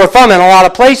like a sore thumb in a lot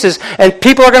of places, and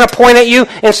people are going to point at you,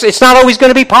 and it's not always going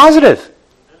to be positive.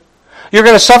 You're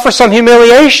going to suffer some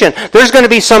humiliation. There's going to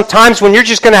be some times when you're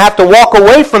just going to have to walk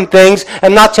away from things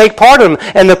and not take part of them.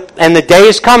 And the day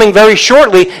is coming very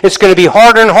shortly. It's going to be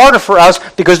harder and harder for us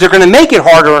because they're going to make it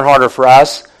harder and harder for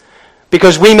us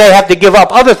because we may have to give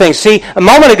up other things. See, a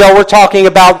moment ago I'm talking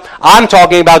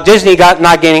about Disney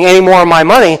not getting any more of my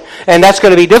money, and that's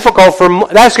going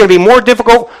to be more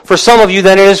difficult for some of you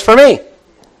than it is for me.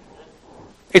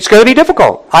 It's going to be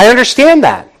difficult. I understand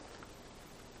that.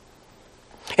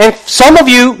 And some of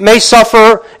you may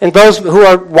suffer, and those who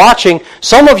are watching,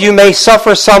 some of you may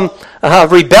suffer some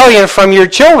rebellion from your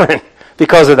children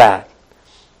because of that.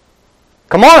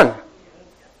 Come on.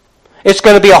 It's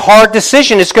going to be a hard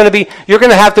decision. You're going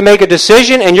to have to make a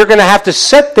decision, and you're going to have to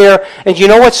sit there. And you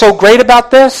know what's so great about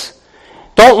this?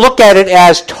 Don't look at it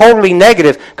as totally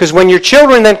negative, because when your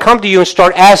children then come to you and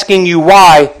start asking you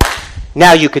why,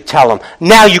 now you could tell them.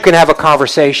 Now you can have a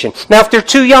conversation. Now, if they're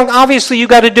too young, obviously you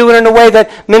got to do it in a way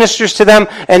that ministers to them.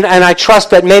 And I trust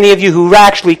that many of you who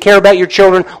actually care about your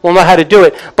children will know how to do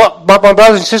it. But my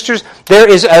brothers and sisters, there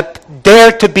is a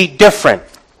dare to be different.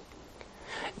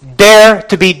 Dare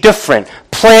to be different.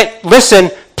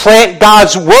 Plant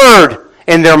God's word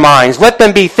in their minds. Let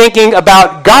them be thinking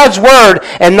about God's word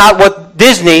and not what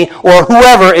Disney or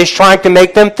whoever is trying to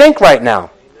make them think right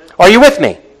now. Are you with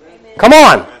me? Come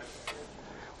on.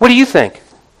 What do you think?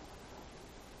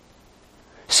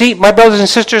 See, my brothers and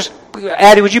sisters,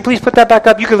 Addie, would you please put that back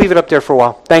up? You can leave it up there for a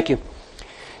while. Thank you.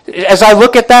 As I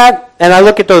look at that, and I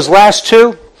look at those last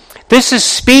two, this is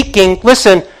speaking,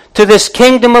 listen, to this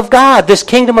kingdom of God, this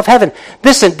kingdom of heaven.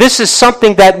 Listen, this is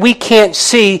something that we can't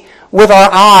see with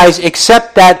our eyes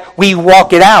except that we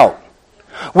walk it out.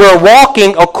 We're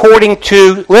walking according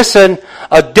to, listen,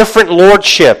 a different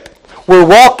lordship. We're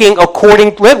walking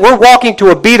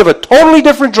to a beat of a totally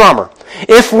different drummer.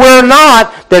 If we're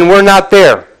not, then we're not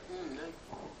there.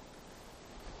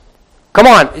 Come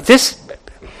on, it's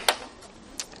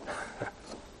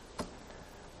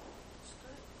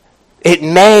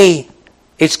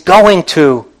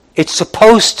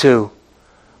supposed to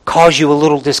cause you a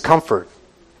little discomfort.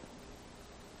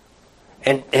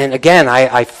 And again,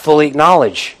 I fully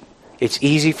acknowledge it's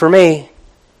easy for me.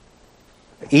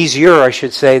 Easier, I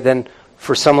should say, than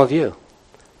for some of you.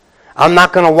 I'm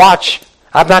not going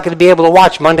to be able to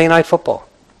watch Monday Night Football.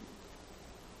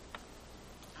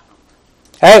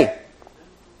 Hey,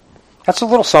 that's a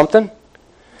little something.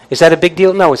 Is that a big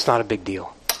deal? No, it's not a big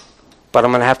deal. But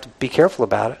I'm going to have to be careful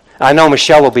about it. I know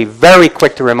Michelle will be very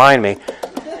quick to remind me.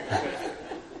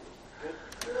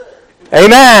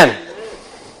 Amen.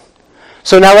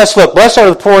 So now let's look. Blessed are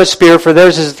the poor in spirit, for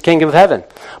theirs is the kingdom of heaven.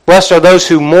 Blessed are those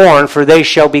who mourn, for they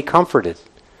shall be comforted.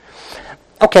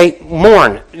 Okay,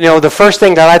 mourn. You know, the first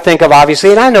thing that I think of,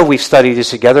 obviously, and I know we've studied this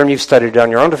together and you've studied it on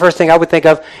your own, the first thing I would think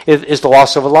of is the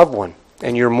loss of a loved one.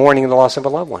 And you're mourning the loss of a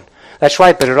loved one. That's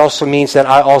right, but it also means that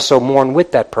I also mourn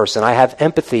with that person. I have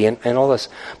empathy and all this.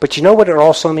 But you know what it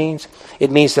also means?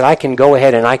 It means that I can go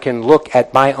ahead and I can look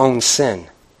at my own sin.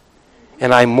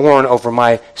 And I mourn over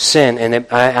my sin. And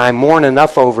I mourn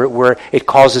enough over it where it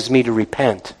causes me to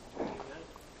repent.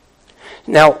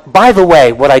 Now, by the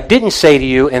way, what I didn't say to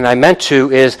you, and I meant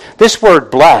to, is this word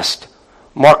blessed,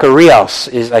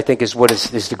 makarios,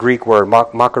 is the Greek word,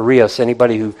 makarios.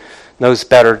 Anybody who knows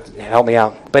better, help me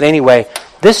out. But anyway,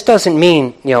 this doesn't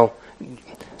mean,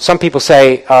 some people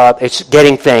say it's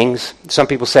getting things. Some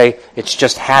people say it's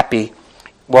just happy.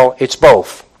 Well, it's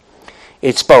both.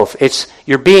 It's both.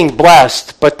 You're being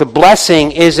blessed, but the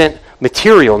blessing isn't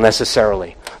material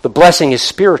necessarily. The blessing is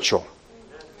spiritual.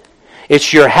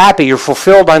 It's you're happy, you're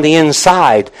fulfilled on the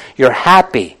inside. You're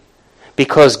happy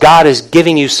because God is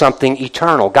giving you something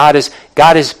eternal. God is,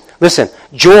 listen,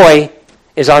 joy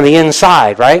is on the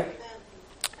inside, right?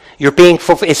 You're being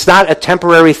fulfilled. It's not a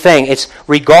temporary thing. It's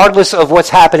regardless of what's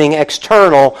happening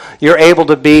external, you're able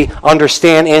to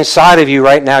understand inside of you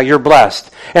right now, you're blessed.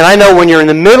 And I know when you're in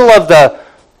the middle of the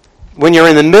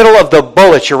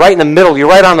bullets, you're right in the middle, you're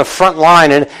right on the front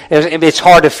line, and it's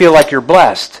hard to feel like you're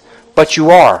blessed. But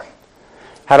you are.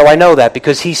 How do I know that?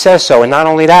 Because he says so. And not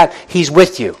only that, he's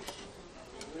with you.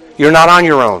 You're not on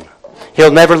your own. He'll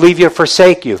never leave you or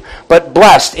forsake you. But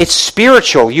blessed, it's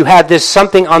spiritual. You have this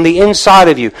something on the inside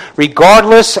of you.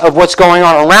 Regardless of what's going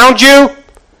on around you,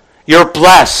 you're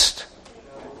blessed.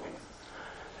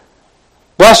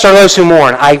 Blessed are those who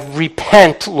mourn. I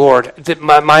repent, Lord, that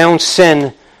my own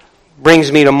sin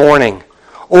brings me to mourning.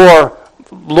 Or,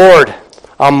 Lord,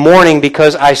 I'm mourning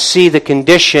because I see the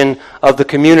condition of the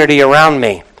community around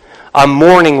me. I'm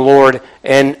mourning, Lord,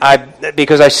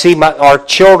 because I see our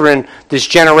children, this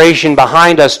generation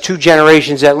behind us, 2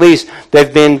 generations at least,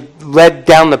 they've been led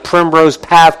down the primrose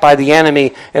path by the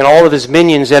enemy and all of his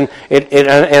minions, and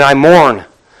I mourn.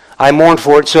 I mourn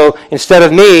for it. So instead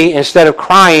of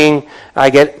crying,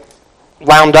 I get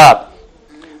wound up.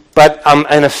 But I'm,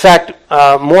 in effect,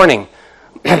 mourning.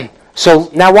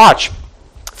 So now watch.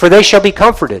 For they shall be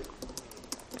comforted.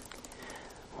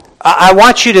 I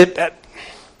want you to...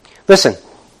 listen.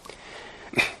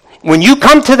 When you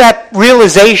come to that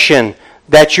realization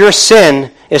that your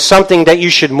sin is something that you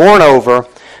should mourn over,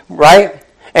 right?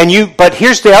 But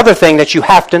here's the other thing that you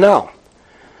have to know.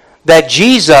 That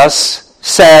Jesus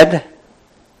said,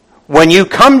 when you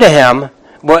come to him,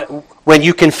 when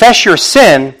you confess your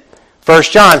sin, 1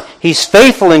 John, he's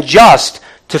faithful and just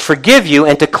to forgive you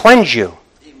and to cleanse you.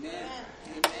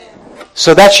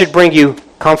 So that should bring you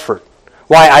comfort.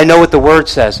 Why? I know what the Word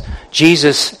says.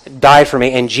 Jesus died for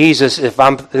me, and Jesus, if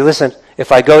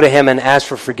I go to him and ask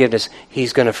for forgiveness,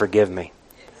 he's going to forgive me.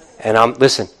 And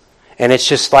and it's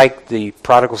just like the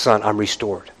prodigal son, I'm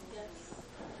restored.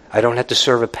 I don't have to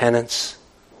serve a penance.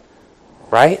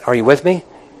 Right? Are you with me?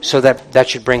 So that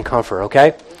should bring comfort,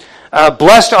 okay?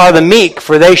 Blessed are the meek,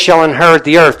 for they shall inherit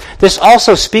the earth. This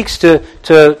also speaks to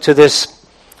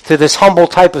this humble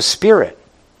type of spirit.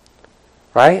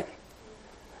 Right?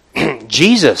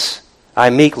 Jesus,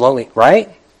 I'm meek, lowly, right?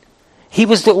 He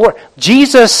was the Lord.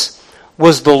 Jesus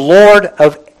was the Lord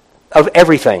of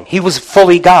everything. He was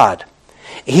fully God.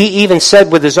 He even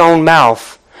said with his own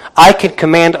mouth, I can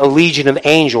command a legion of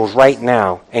angels right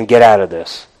now and get out of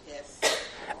this. Yes.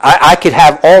 I could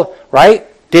have all, right?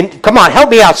 Come on, help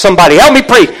me out, somebody. Help me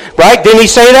preach. Right? Didn't he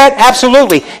say that?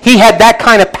 Absolutely. He had that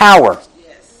kind of power.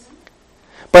 Yes.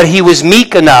 But he was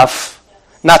meek enough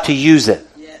not to use it.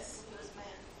 Yes.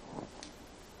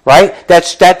 Right?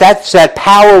 That's that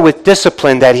power with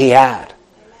discipline that he had.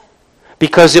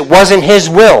 Because it wasn't his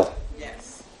will.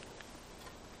 Yes.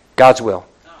 God's will.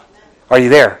 Are you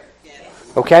there?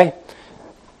 Yes. Okay?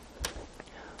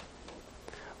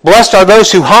 Blessed are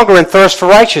those who hunger and thirst for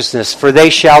righteousness, for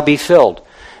they shall be filled.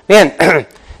 Man,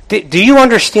 do you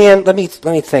understand? Let me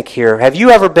think here. Have you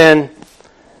ever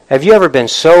been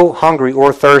so hungry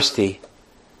or thirsty?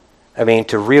 I mean,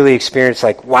 to really experience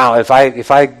like, wow, if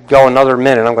I go another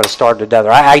minute, I'm going to starve to death.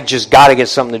 Or I just got to get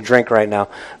something to drink right now.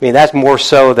 I mean, that's more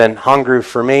so than hunger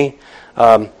for me.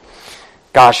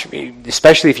 Gosh,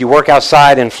 especially if you work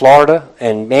outside in Florida,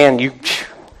 and man,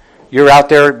 you're out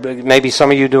there. Maybe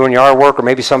some of you doing yard work, or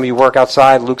maybe some of you work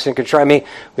outside. Luke's in control. I mean,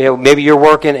 maybe you're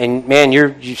working, and man,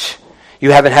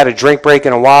 you haven't had a drink break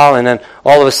in a while, and then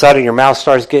all of a sudden your mouth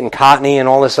starts getting cottony and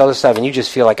all this other stuff, and you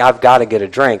just feel like I've got to get a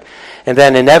drink. And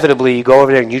then inevitably you go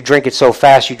over there and you drink it so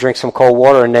fast, you drink some cold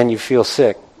water, and then you feel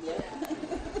sick.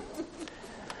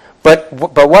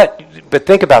 But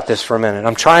think about this for a minute.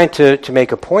 I'm trying to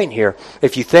make a point here.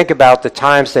 If you think about the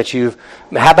times that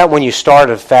how about when you start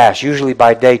a fast? Usually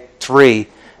by day 3,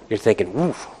 you're thinking,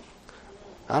 ooh,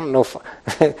 I don't know if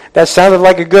that sounded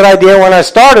like a good idea when I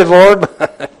started, Lord.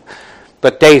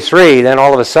 But day 3, then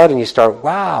all of a sudden you start,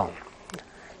 wow.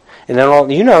 And then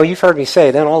you've heard me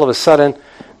say, then all of a sudden,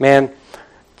 man,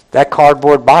 that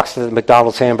cardboard box of the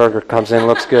McDonald's hamburger comes in,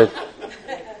 looks good.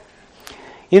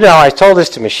 I told this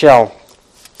to Michelle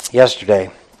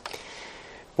yesterday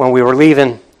when we were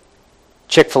leaving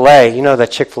Chick-fil-A. You know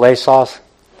that Chick-fil-A sauce?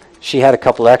 She had a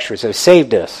couple extras. It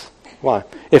saved us. Why?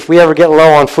 If we ever get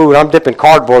low on food, I'm dipping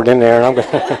cardboard in there. And I'm going.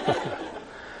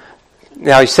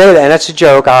 Now, you say that, and that's a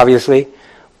joke, obviously.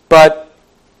 But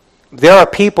there are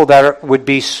people that would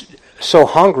be so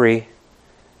hungry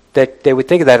that they would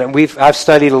think of that. And I've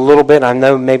studied a little bit, and I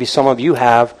know maybe some of you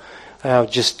have,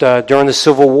 during the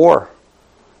Civil War.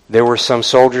 There were some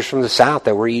soldiers from the South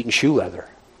that were eating shoe leather.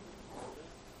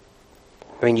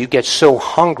 I mean, you get so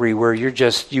hungry where you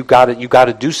got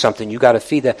to do something. You got to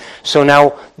feed that. So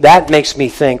now that makes me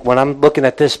think, when I'm looking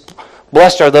at this,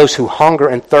 blessed are those who hunger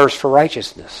and thirst for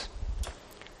righteousness.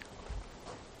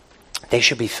 They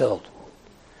should be filled.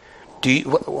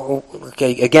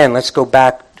 Okay, again, let's go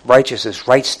back. Righteousness,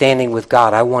 right standing with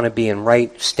God. I want to be in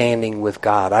right standing with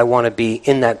God. I want to be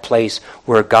in that place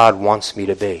where God wants me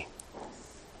to be.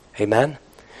 Amen?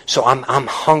 So I'm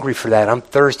hungry for that. I'm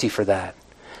thirsty for that.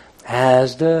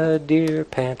 As the deer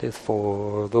panteth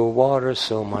for the water,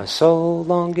 so my soul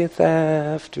longeth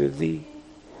after thee.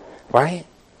 Right?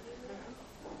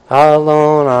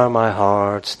 Alone are my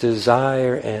heart's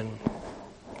desire and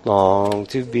long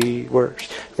to be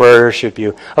worship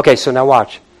you. Okay, so now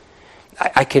watch.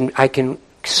 I can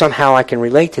somehow I can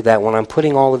relate to that when I'm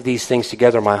putting all of these things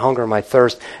together, my hunger, my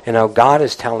thirst, and now God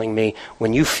is telling me,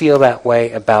 when you feel that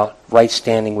way about right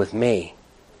standing with me,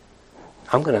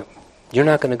 you're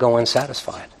not going to go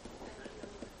unsatisfied.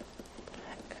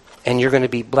 And you're going to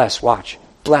be blessed. Watch.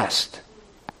 Blessed.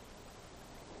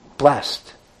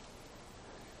 Blessed.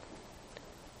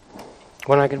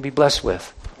 What am I going to be blessed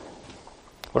with?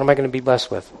 What am I going to be blessed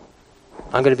with?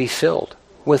 I'm going to be filled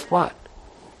with what?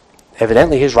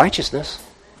 Evidently His righteousness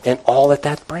and all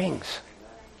that brings.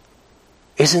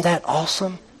 Isn't that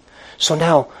awesome? So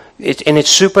now, it's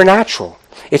supernatural.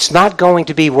 It's not going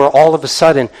to be where all of a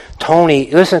sudden Tony,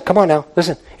 listen, come on now,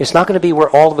 listen. It's not going to be where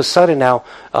all of a sudden now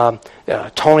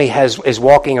Tony is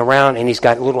walking around and he's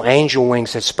got little angel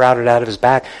wings that sprouted out of his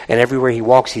back, and everywhere he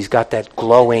walks he's got that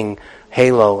glowing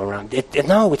halo around.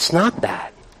 No, it's not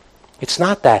that. It's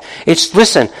not that.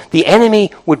 Listen, the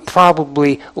enemy would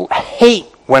probably hate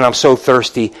when I'm so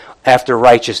thirsty after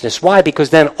righteousness. Why? Because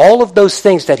then all of those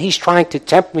things that he's trying to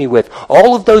tempt me with,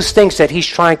 all of those things that he's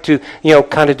trying to,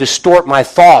 kind of distort my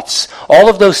thoughts, all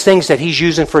of those things that he's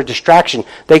using for a distraction,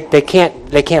 they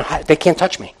can't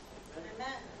touch me.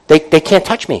 They can't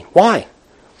touch me. Why?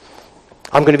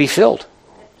 I'm going to be filled.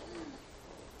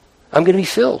 I'm going to be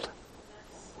filled.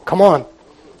 Come on.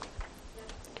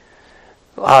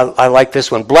 I like this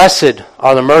one. Blessed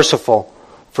are the merciful,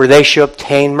 for they shall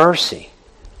obtain mercy.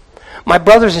 My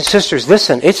brothers and sisters,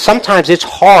 listen, sometimes it's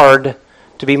hard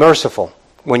to be merciful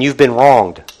when you've been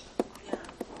wronged.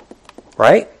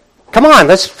 Right? Come on,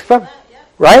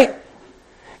 right?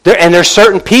 There's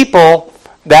certain people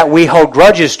that we hold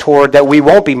grudges toward that we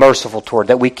won't be merciful toward,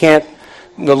 that we can't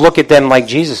look at them like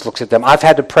Jesus looks at them. I've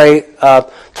had to pray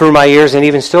through my years, and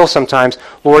even still sometimes,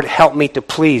 Lord, help me to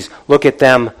please look at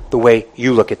them the way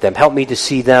you look at them. Help me to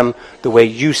see them the way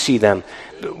you see them.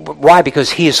 Why?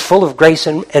 Because He is full of grace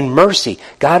and mercy.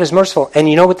 God is merciful. And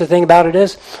you know what the thing about it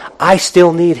is? I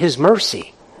still need His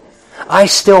mercy. I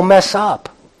still mess up.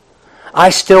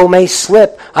 I still may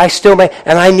slip.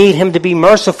 And I need Him to be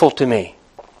merciful to me.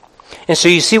 And so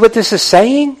you see what this is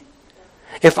saying?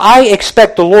 If I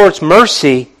expect the Lord's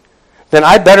mercy, then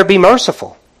I better be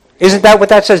merciful. Isn't that what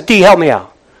that says? D, help me out.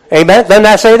 Amen? Doesn't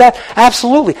that say that?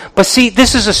 Absolutely. But see,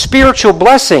 this is a spiritual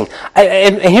blessing.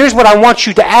 And here's what I want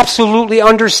you to absolutely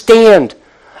understand.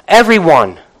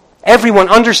 Everyone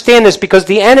understand this, because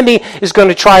the enemy is going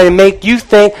to try to make you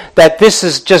think that this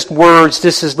is just words.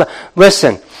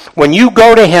 Listen, when you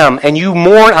go to Him and you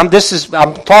mourn, I'm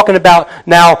talking about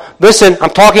now, listen,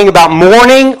 I'm talking about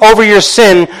mourning over your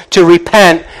sin to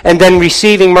repent and then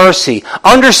receiving mercy.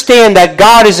 Understand that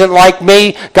God isn't like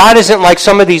me. God isn't like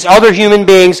some of these other human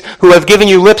beings who have given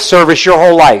you lip service your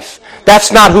whole life.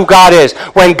 That's not who God is.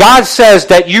 When God says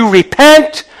that you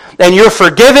repent and you're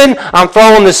forgiven, I'm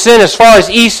throwing the sin as far as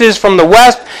east is from the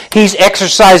west, He's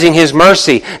exercising His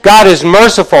mercy. God is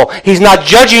merciful. He's not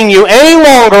judging you any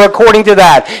longer according to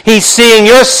that. He's seeing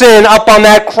your sin up on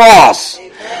that cross.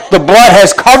 The blood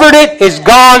has covered it. It's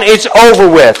gone. It's over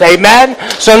with. Amen?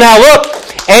 So now look,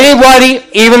 anybody,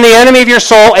 even the enemy of your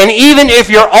soul, and even if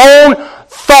your own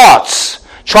thoughts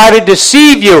try to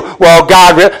deceive you, well,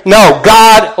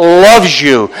 God loves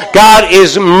you. God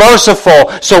is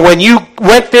merciful. So when you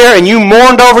went there and you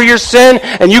mourned over your sin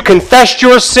and you confessed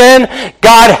your sin,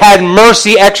 God had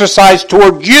mercy exercised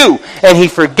toward you, and he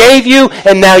forgave you,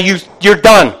 and now you're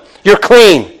done. You're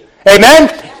clean. Amen?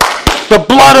 The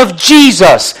blood of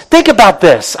Jesus. Think about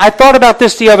this. I thought about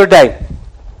this the other day.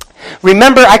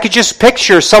 Remember, I could just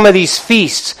picture some of these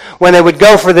feasts when they would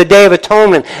go for the Day of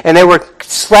Atonement and they were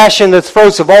slashing the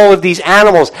throats of all of these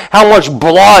animals. How much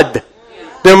blood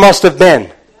there must have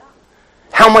been.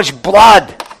 How much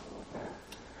blood.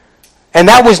 And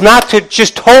that was not to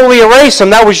just totally erase them.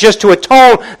 That was just to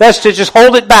atone. That's to just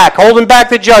hold it back. Holding back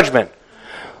the judgment.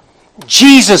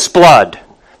 Jesus' blood.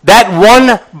 That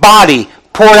one body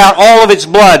poured out all of its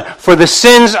blood for the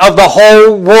sins of the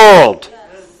whole world.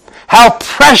 How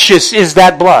precious is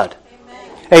that blood?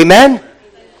 Amen?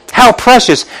 How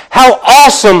precious. How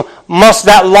awesome must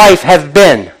that life have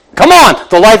been? Come on,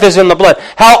 the life is in the blood.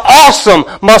 How awesome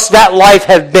must that life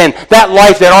have been? That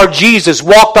life that our Jesus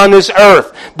walked on this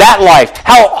earth. That life.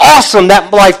 How awesome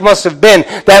that life must have been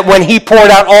that when he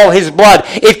poured out all his blood,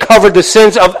 it covered the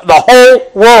sins of the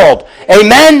whole world.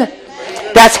 Amen?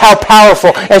 That's how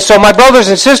powerful. And so my brothers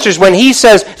and sisters, when he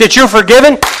says that you're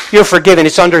forgiven, you're forgiven.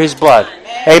 It's under his blood.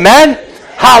 Amen?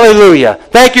 Hallelujah.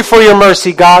 Thank you for your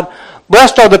mercy, God.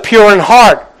 Blessed are the pure in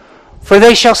heart, for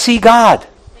they shall see God.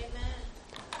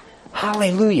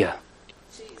 Hallelujah.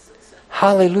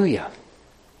 Hallelujah.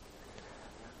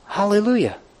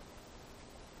 Hallelujah.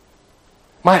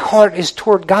 My heart is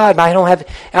toward God.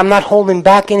 I'm not holding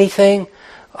back anything.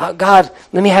 God,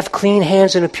 let me have clean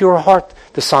hands and a pure heart,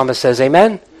 the psalmist says.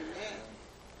 Amen?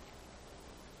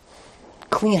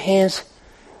 Clean hands,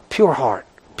 pure heart.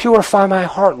 Purify my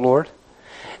heart, Lord.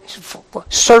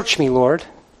 Search me, Lord.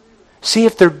 See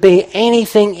if there be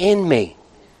anything in me.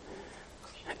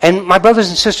 And my brothers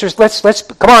and sisters, let's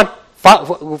come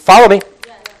on, follow me.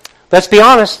 Let's be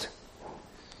honest.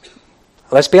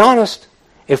 Let's be honest.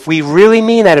 If we really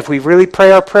mean that, if we really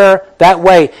pray our prayer that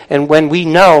way, and when we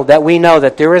know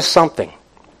that there is something.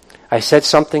 I said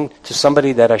something to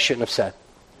somebody that I shouldn't have said.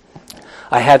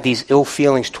 I have these ill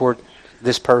feelings toward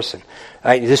this person.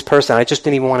 I just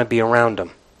didn't even want to be around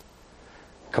them.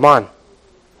 Come on.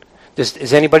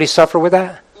 Does anybody suffer with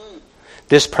that?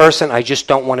 This person, I just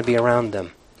don't want to be around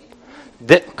them.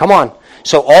 Come on.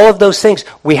 So all of those things,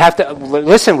 we have to,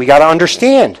 listen, we got to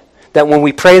understand that when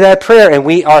we pray that prayer and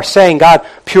we are saying, God,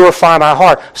 purify my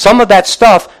heart, some of that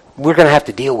stuff we're going to have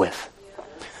to deal with.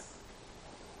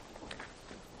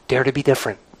 Dare to be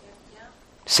different.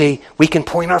 See, we can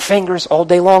point our fingers all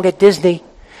day long at Disney.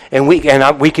 And we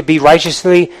could be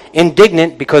righteously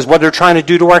indignant because what they're trying to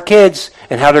do to our kids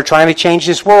and how they're trying to change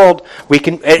this world. We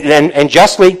can, and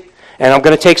justly, and I'm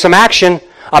going to take some action.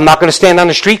 I'm not going to stand on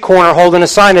the street corner holding a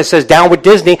sign that says down with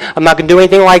Disney. I'm not going to do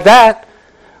anything like that.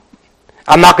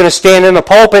 I'm not going to stand in the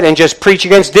pulpit and just preach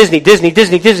against Disney.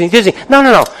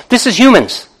 No. This is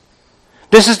humans.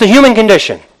 This is the human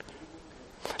condition.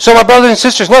 So my brothers and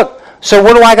sisters, look. So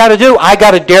what do I got to do? I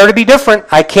got to dare to be different.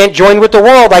 I can't join with the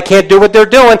world. I can't do what they're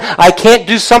doing. I can't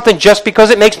do something just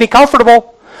because it makes me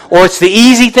comfortable. Or it's the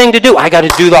easy thing to do. I got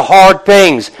to do the hard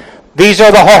things. These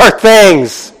are the hard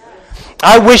things.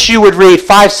 I wish you would read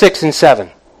 5, 6, and 7.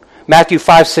 Matthew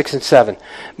 5, 6, and 7.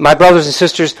 My brothers and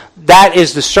sisters, that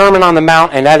is the Sermon on the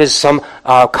Mount, and that is some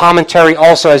commentary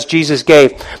also as Jesus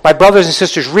gave. My brothers and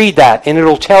sisters, read that, and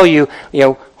it'll tell you,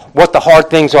 what the hard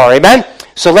things are. Amen?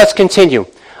 So let's continue.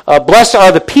 Blessed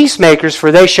are the peacemakers,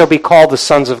 for they shall be called the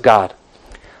sons of God.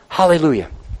 Hallelujah.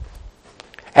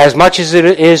 As much as it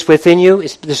is within you,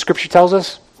 the Scripture tells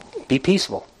us, be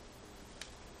peaceful.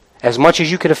 As much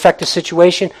as you could affect a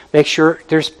situation, make sure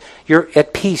you're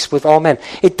at peace with all men.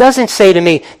 It doesn't say to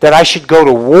me that I should go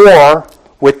to war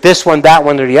with this one, that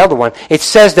one, or the other one. It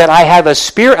says that I have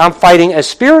I'm fighting a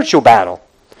spiritual battle.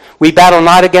 We battle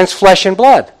not against flesh and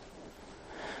blood.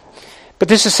 But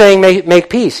this is saying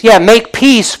make peace. Yeah, make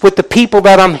peace with the people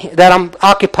that I'm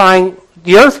occupying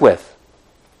the earth with.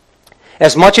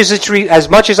 As much as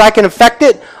I can affect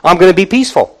it, I'm going to be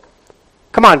peaceful.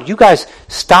 Come on, you guys,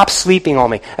 stop sleeping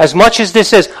on me. As much as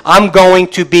this is, I'm going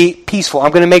to be peaceful. I'm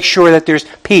going to make sure that there's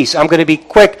peace. I'm going to be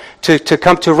quick to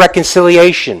come to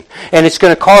reconciliation. And it's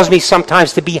going to cause me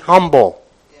sometimes to be humble.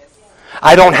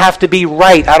 I don't have to be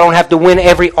right. I don't have to win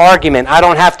every argument. I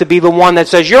don't have to be the one that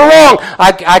says, you're wrong.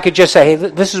 I could just say, hey,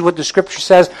 this is what the Scripture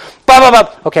says. Blah, blah,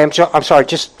 blah. Okay, I'm sorry.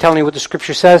 Just telling you what the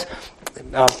Scripture says.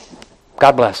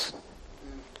 God bless.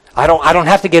 I don't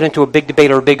have to get into a big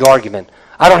debate or a big argument.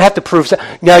 I don't have to prove.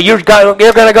 No, you're going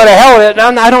to go to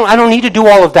hell. I don't need to do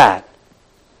all of that.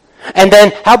 And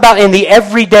then, how about in the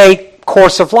everyday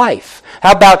course of life?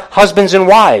 How about husbands and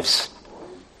wives?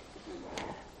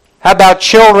 How about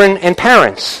children and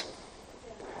parents?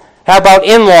 How about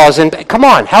in-laws? And come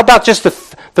on, how about just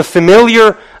the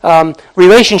familiar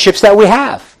relationships that we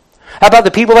have? How about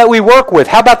the people that we work with?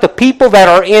 How about the people that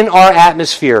are in our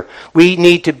atmosphere? We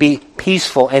need to be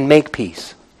peaceful and make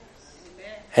peace.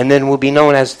 Amen. And then we'll be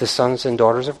known as the sons and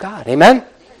daughters of God. Amen?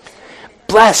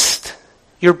 Blessed.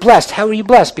 You're blessed. How are you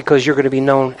blessed? Because you're going to be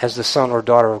known as the son or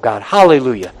daughter of God.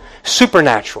 Hallelujah.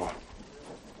 Supernatural.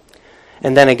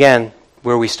 And then again,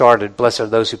 where we started, blessed are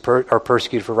those who are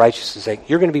persecuted for righteousness' sake.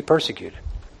 You're going to be persecuted.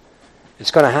 It's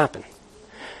going to happen.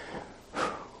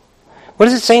 What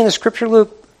does it say in the scripture,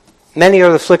 Luke? Many are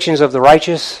the afflictions of the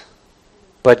righteous,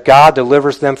 but God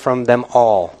delivers them from them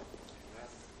all.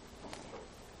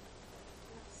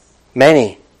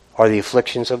 Many are the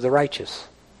afflictions of the righteous.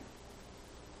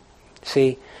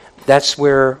 See, that's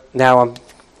where now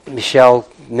Michelle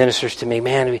ministers to me,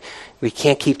 man, we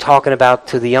can't keep talking about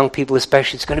to the young people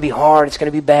especially, it's going to be hard, it's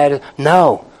going to be bad.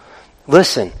 No.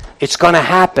 Listen, it's going to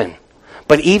happen.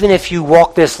 But even if you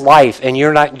walk this life and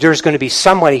there's going to be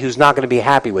somebody who's not going to be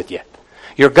happy with you.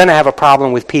 You're going to have a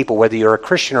problem with people, whether you're a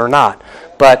Christian or not.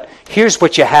 But here's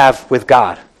what you have with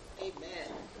God. Amen.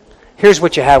 Here's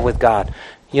what you have with God.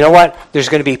 You know what? There's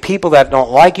going to be people that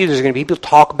don't like you. There's going to be people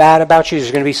talk bad about you.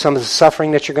 There's going to be some of the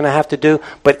suffering that you're going to have to do.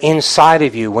 But inside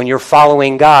of you, when you're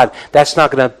following God, that's not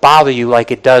going to bother you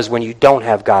like it does when you don't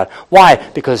have God. Why?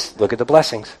 Because look at the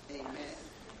blessings. Amen.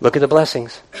 Look at the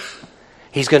blessings.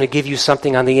 He's going to give you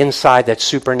something on the inside that's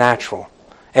supernatural.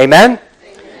 Amen?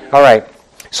 Amen. All right.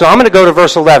 So I'm going to go to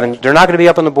verse 11. They're not going to be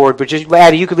up on the board, but just,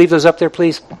 Addie, you could leave those up there,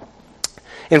 please.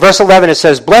 In verse 11 it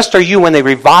says, Blessed are you when they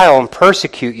revile and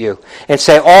persecute you, and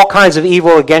say all kinds of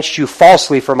evil against you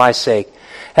falsely for my sake.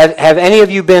 Have any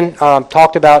of you been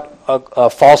talked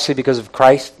about falsely because of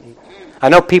Christ? I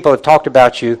know people have talked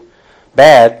about you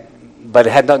bad, but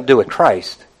it had nothing to do with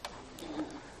Christ.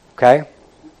 Okay?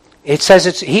 It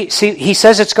says he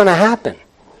says it's going to happen.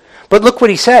 But look what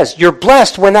he says. You're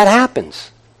blessed when that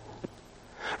happens.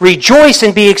 Rejoice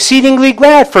and be exceedingly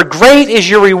glad, for great is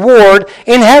your reward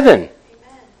in heaven. Amen.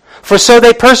 For so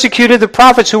they persecuted the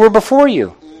prophets who were before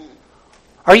you.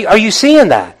 Are you seeing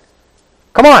that?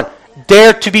 Come on.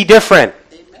 Dare to be different.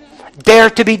 Amen. Dare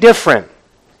to be different.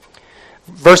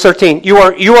 Verse 13. You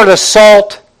are the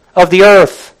salt of the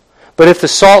earth. But if the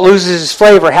salt loses its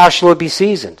flavor, how shall it be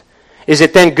seasoned? Is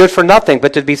it then good for nothing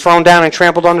but to be thrown down and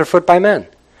trampled underfoot by men?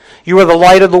 You are the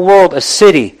light of the world. A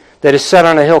city that is set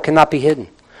on a hill cannot be hidden.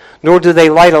 Nor do they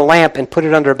light a lamp and put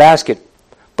it under a basket,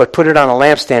 but put it on a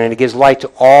lampstand, and it gives light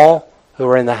to all who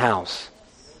are in the house.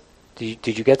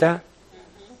 Did you get that?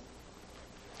 Mm-hmm.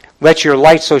 Let your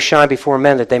light so shine before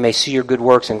men that they may see your good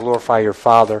works and glorify your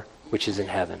Father which is in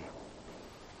heaven.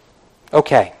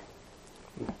 Okay.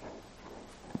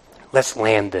 Let's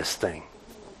land this thing.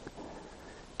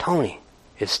 Tony,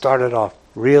 it started off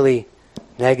really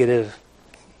negative,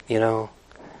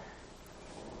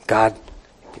 God,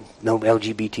 no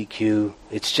LGBTQ,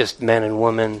 it's just men and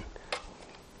women,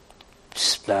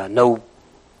 no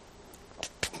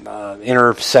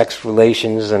intersex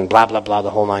relations and blah, blah, blah,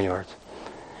 the whole 9 yards.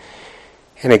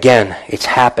 And again, it's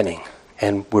happening,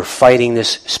 and we're fighting this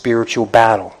spiritual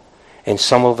battle. And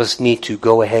some of us need to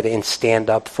go ahead and stand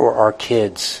up for our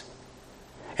kids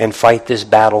and fight this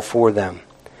battle for them.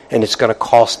 And it's going to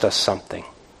cost us something.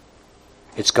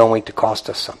 It's going to cost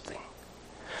us something.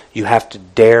 You have to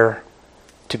dare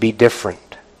to be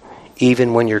different.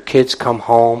 Even when your kids come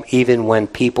home, even when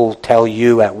people tell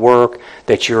you at work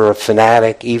that you're a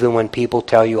fanatic, even when people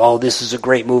tell you, oh, this is a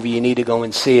great movie, you need to go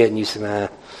and see it, and you say, nah.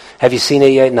 Have you seen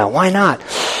it yet? No. Why not?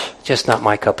 Just not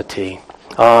my cup of tea.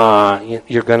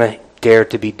 You're going to dare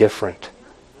to be different.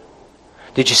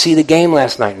 Did you see the game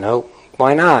last night? No.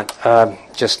 Why not?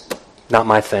 Just not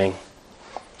my thing.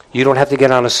 You don't have to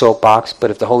get on a soapbox,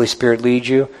 but if the Holy Spirit leads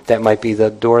you, that might be the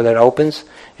door that opens,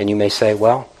 and you may say,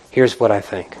 well, here's what I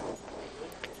think.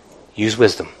 Use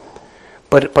wisdom.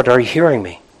 But are you hearing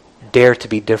me? Dare to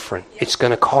be different. It's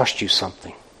going to cost you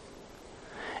something.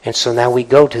 And so now we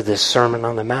go to this Sermon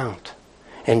on the Mount.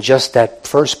 And just that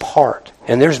first part.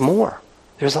 And there's more.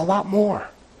 There's a lot more.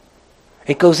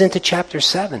 It goes into chapter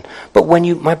 7. But when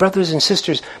you, my brothers and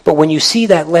sisters, but when you see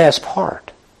that last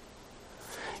part,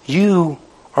 you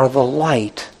are the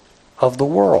light of the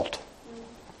world.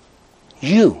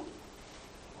 You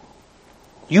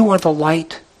are the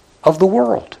light of the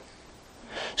world.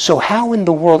 So how in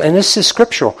the world, and this is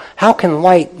scriptural, how can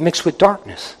light mix with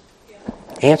darkness?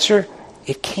 Answer,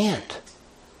 it can't.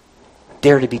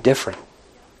 Dare to be different.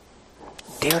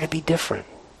 Dare to be different.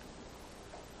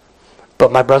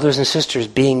 But my brothers and sisters,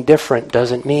 being different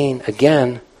doesn't mean,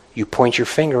 again, you point your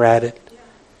finger at it.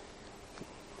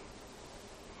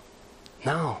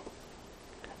 No.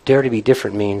 Dare to be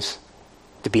different means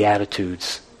the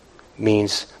Beatitudes.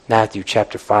 Means Matthew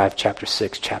chapter 5, chapter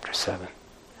 6, chapter 7.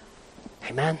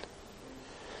 Amen?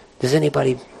 Does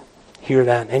anybody hear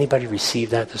that? Anybody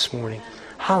receive that this morning?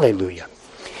 Hallelujah.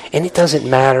 And it doesn't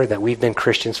matter that we've been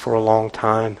Christians for a long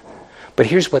time. But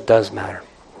here's what does matter.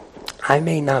 I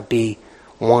may not be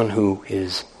one who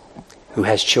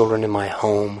has children in my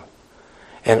home.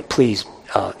 And please,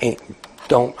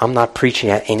 I'm not preaching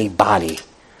at anybody.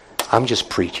 I'm just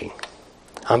preaching.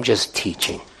 I'm just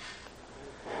teaching.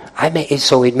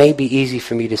 So it may be easy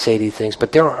for me to say these things,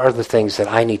 but there are other things that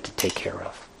I need to take care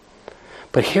of.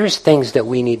 But here's things that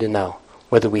we need to know.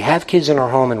 Whether we have kids in our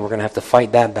home and we're going to have to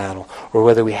fight that battle, or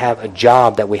whether we have a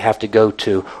job that we have to go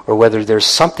to, or whether there's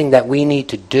something that we need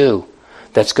to do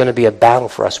that's going to be a battle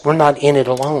for us. We're not in it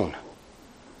alone.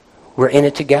 We're in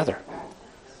it together.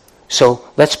 So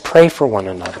let's pray for one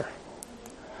another.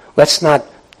 Let's not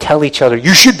tell each other,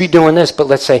 you should be doing this, but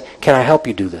let's say, can I help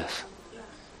you do this?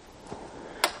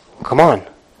 Come on.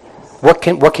 What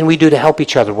can we do to help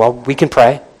each other? Well, we can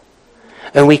pray.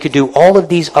 And we could do all of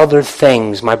these other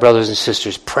things, my brothers and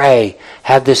sisters. Pray,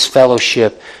 have this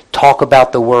fellowship, talk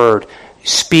about the word,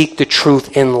 speak the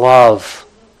truth in love.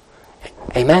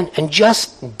 Amen? And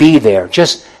just be there.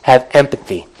 Just have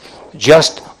empathy.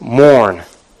 Just mourn.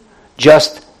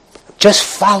 Just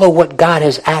follow what God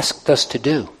has asked us to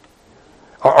do.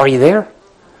 Are you there?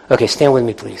 Okay, stand with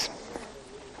me, please.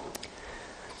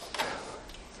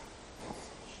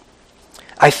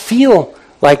 I feel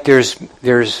like there's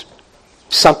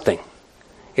something.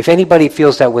 If anybody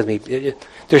feels that with me,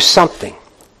 there's something.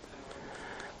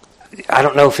 I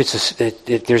don't know if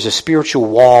there's a spiritual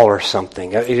wall or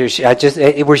something.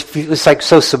 It's like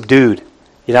so subdued.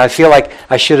 You know, I feel like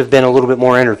I should have been a little bit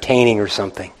more entertaining or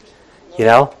something. You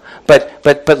know, but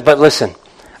listen.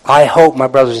 I hope, my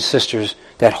brothers and sisters,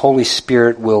 that Holy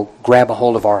Spirit will grab a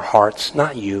hold of our hearts.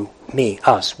 Not you, me,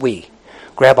 us, we.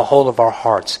 Grab a hold of our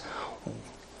hearts.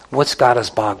 What's got us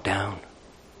bogged down?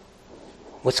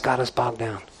 What's got us bogged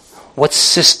down? What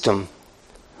system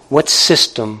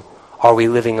are we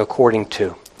living according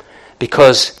to?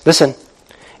 Because, listen,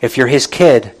 if you're His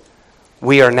kid,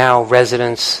 we are now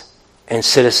residents and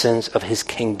citizens of His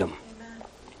kingdom. Amen.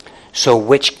 So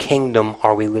which kingdom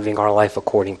are we living our life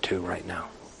according to right now?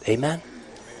 Amen?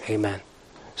 Amen.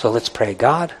 So let's pray.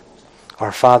 God,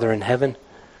 our Father in heaven,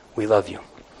 we love you.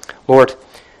 Lord,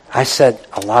 I said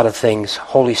a lot of things.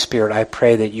 Holy Spirit, I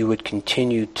pray that you would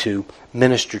continue to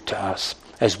minister to us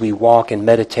as we walk and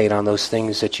meditate on those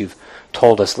things that you've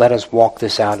told us. Let us walk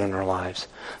this out in our lives.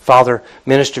 Father,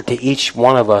 minister to each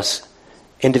one of us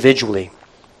individually,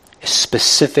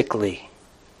 specifically.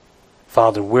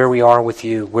 Father, where we are with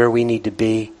you, where we need to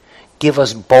be. Give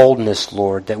us boldness,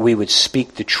 Lord, that we would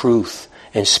speak the truth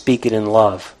and speak it in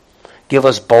love. Give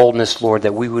us boldness, Lord,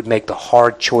 that we would make the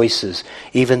hard choices,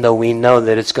 even though we know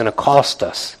that it's going to cost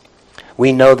us.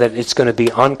 We know that it's going to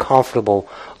be uncomfortable.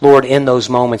 Lord, in those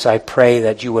moments, I pray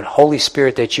that you would, Holy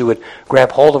Spirit, that you would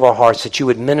grab hold of our hearts, that you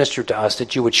would minister to us,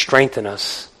 that you would strengthen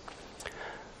us.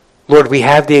 Lord, we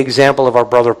have the example of our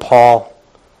brother Paul,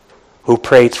 who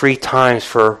prayed 3 times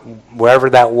for wherever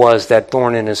that was, that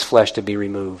thorn in his flesh to be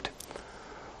removed.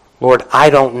 Lord, I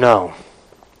don't know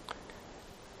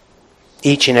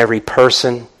each and every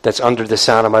person that's under the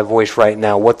sound of my voice right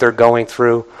now, what they're going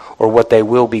through or what they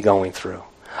will be going through.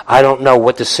 I don't know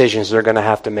what decisions they're going to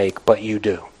have to make, but you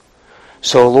do.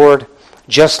 So, Lord,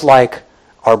 just like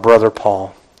our brother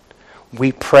Paul,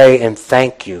 we pray and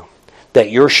thank you that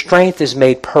your strength is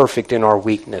made perfect in our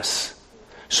weakness.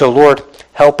 So, Lord,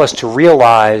 help us to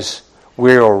realize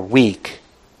we are weak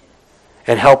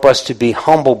and help us to be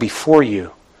humble before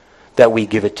you that we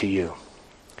give it to you.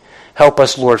 Help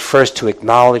us, Lord, first to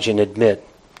acknowledge and admit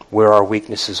where our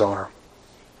weaknesses are.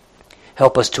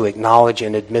 Help us to acknowledge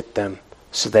and admit them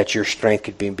so that your strength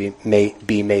could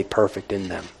be made perfect in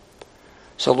them.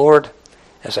 So, Lord,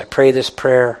 as I pray this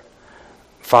prayer,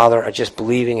 Father, I'm just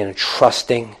believing and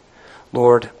trusting.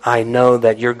 Lord, I know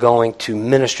that you're going to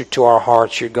minister to our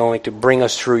hearts. You're going to bring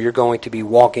us through. You're going to be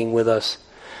walking with us.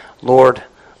 Lord,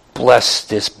 bless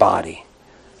this body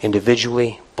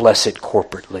individually. Bless it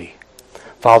corporately.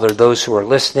 Father, those who are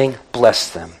listening, bless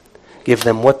them. Give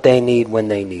them what they need when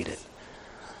they need it.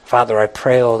 Father, I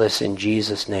pray all this in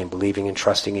Jesus' name, believing and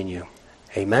trusting in you.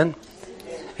 Amen.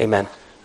 Amen.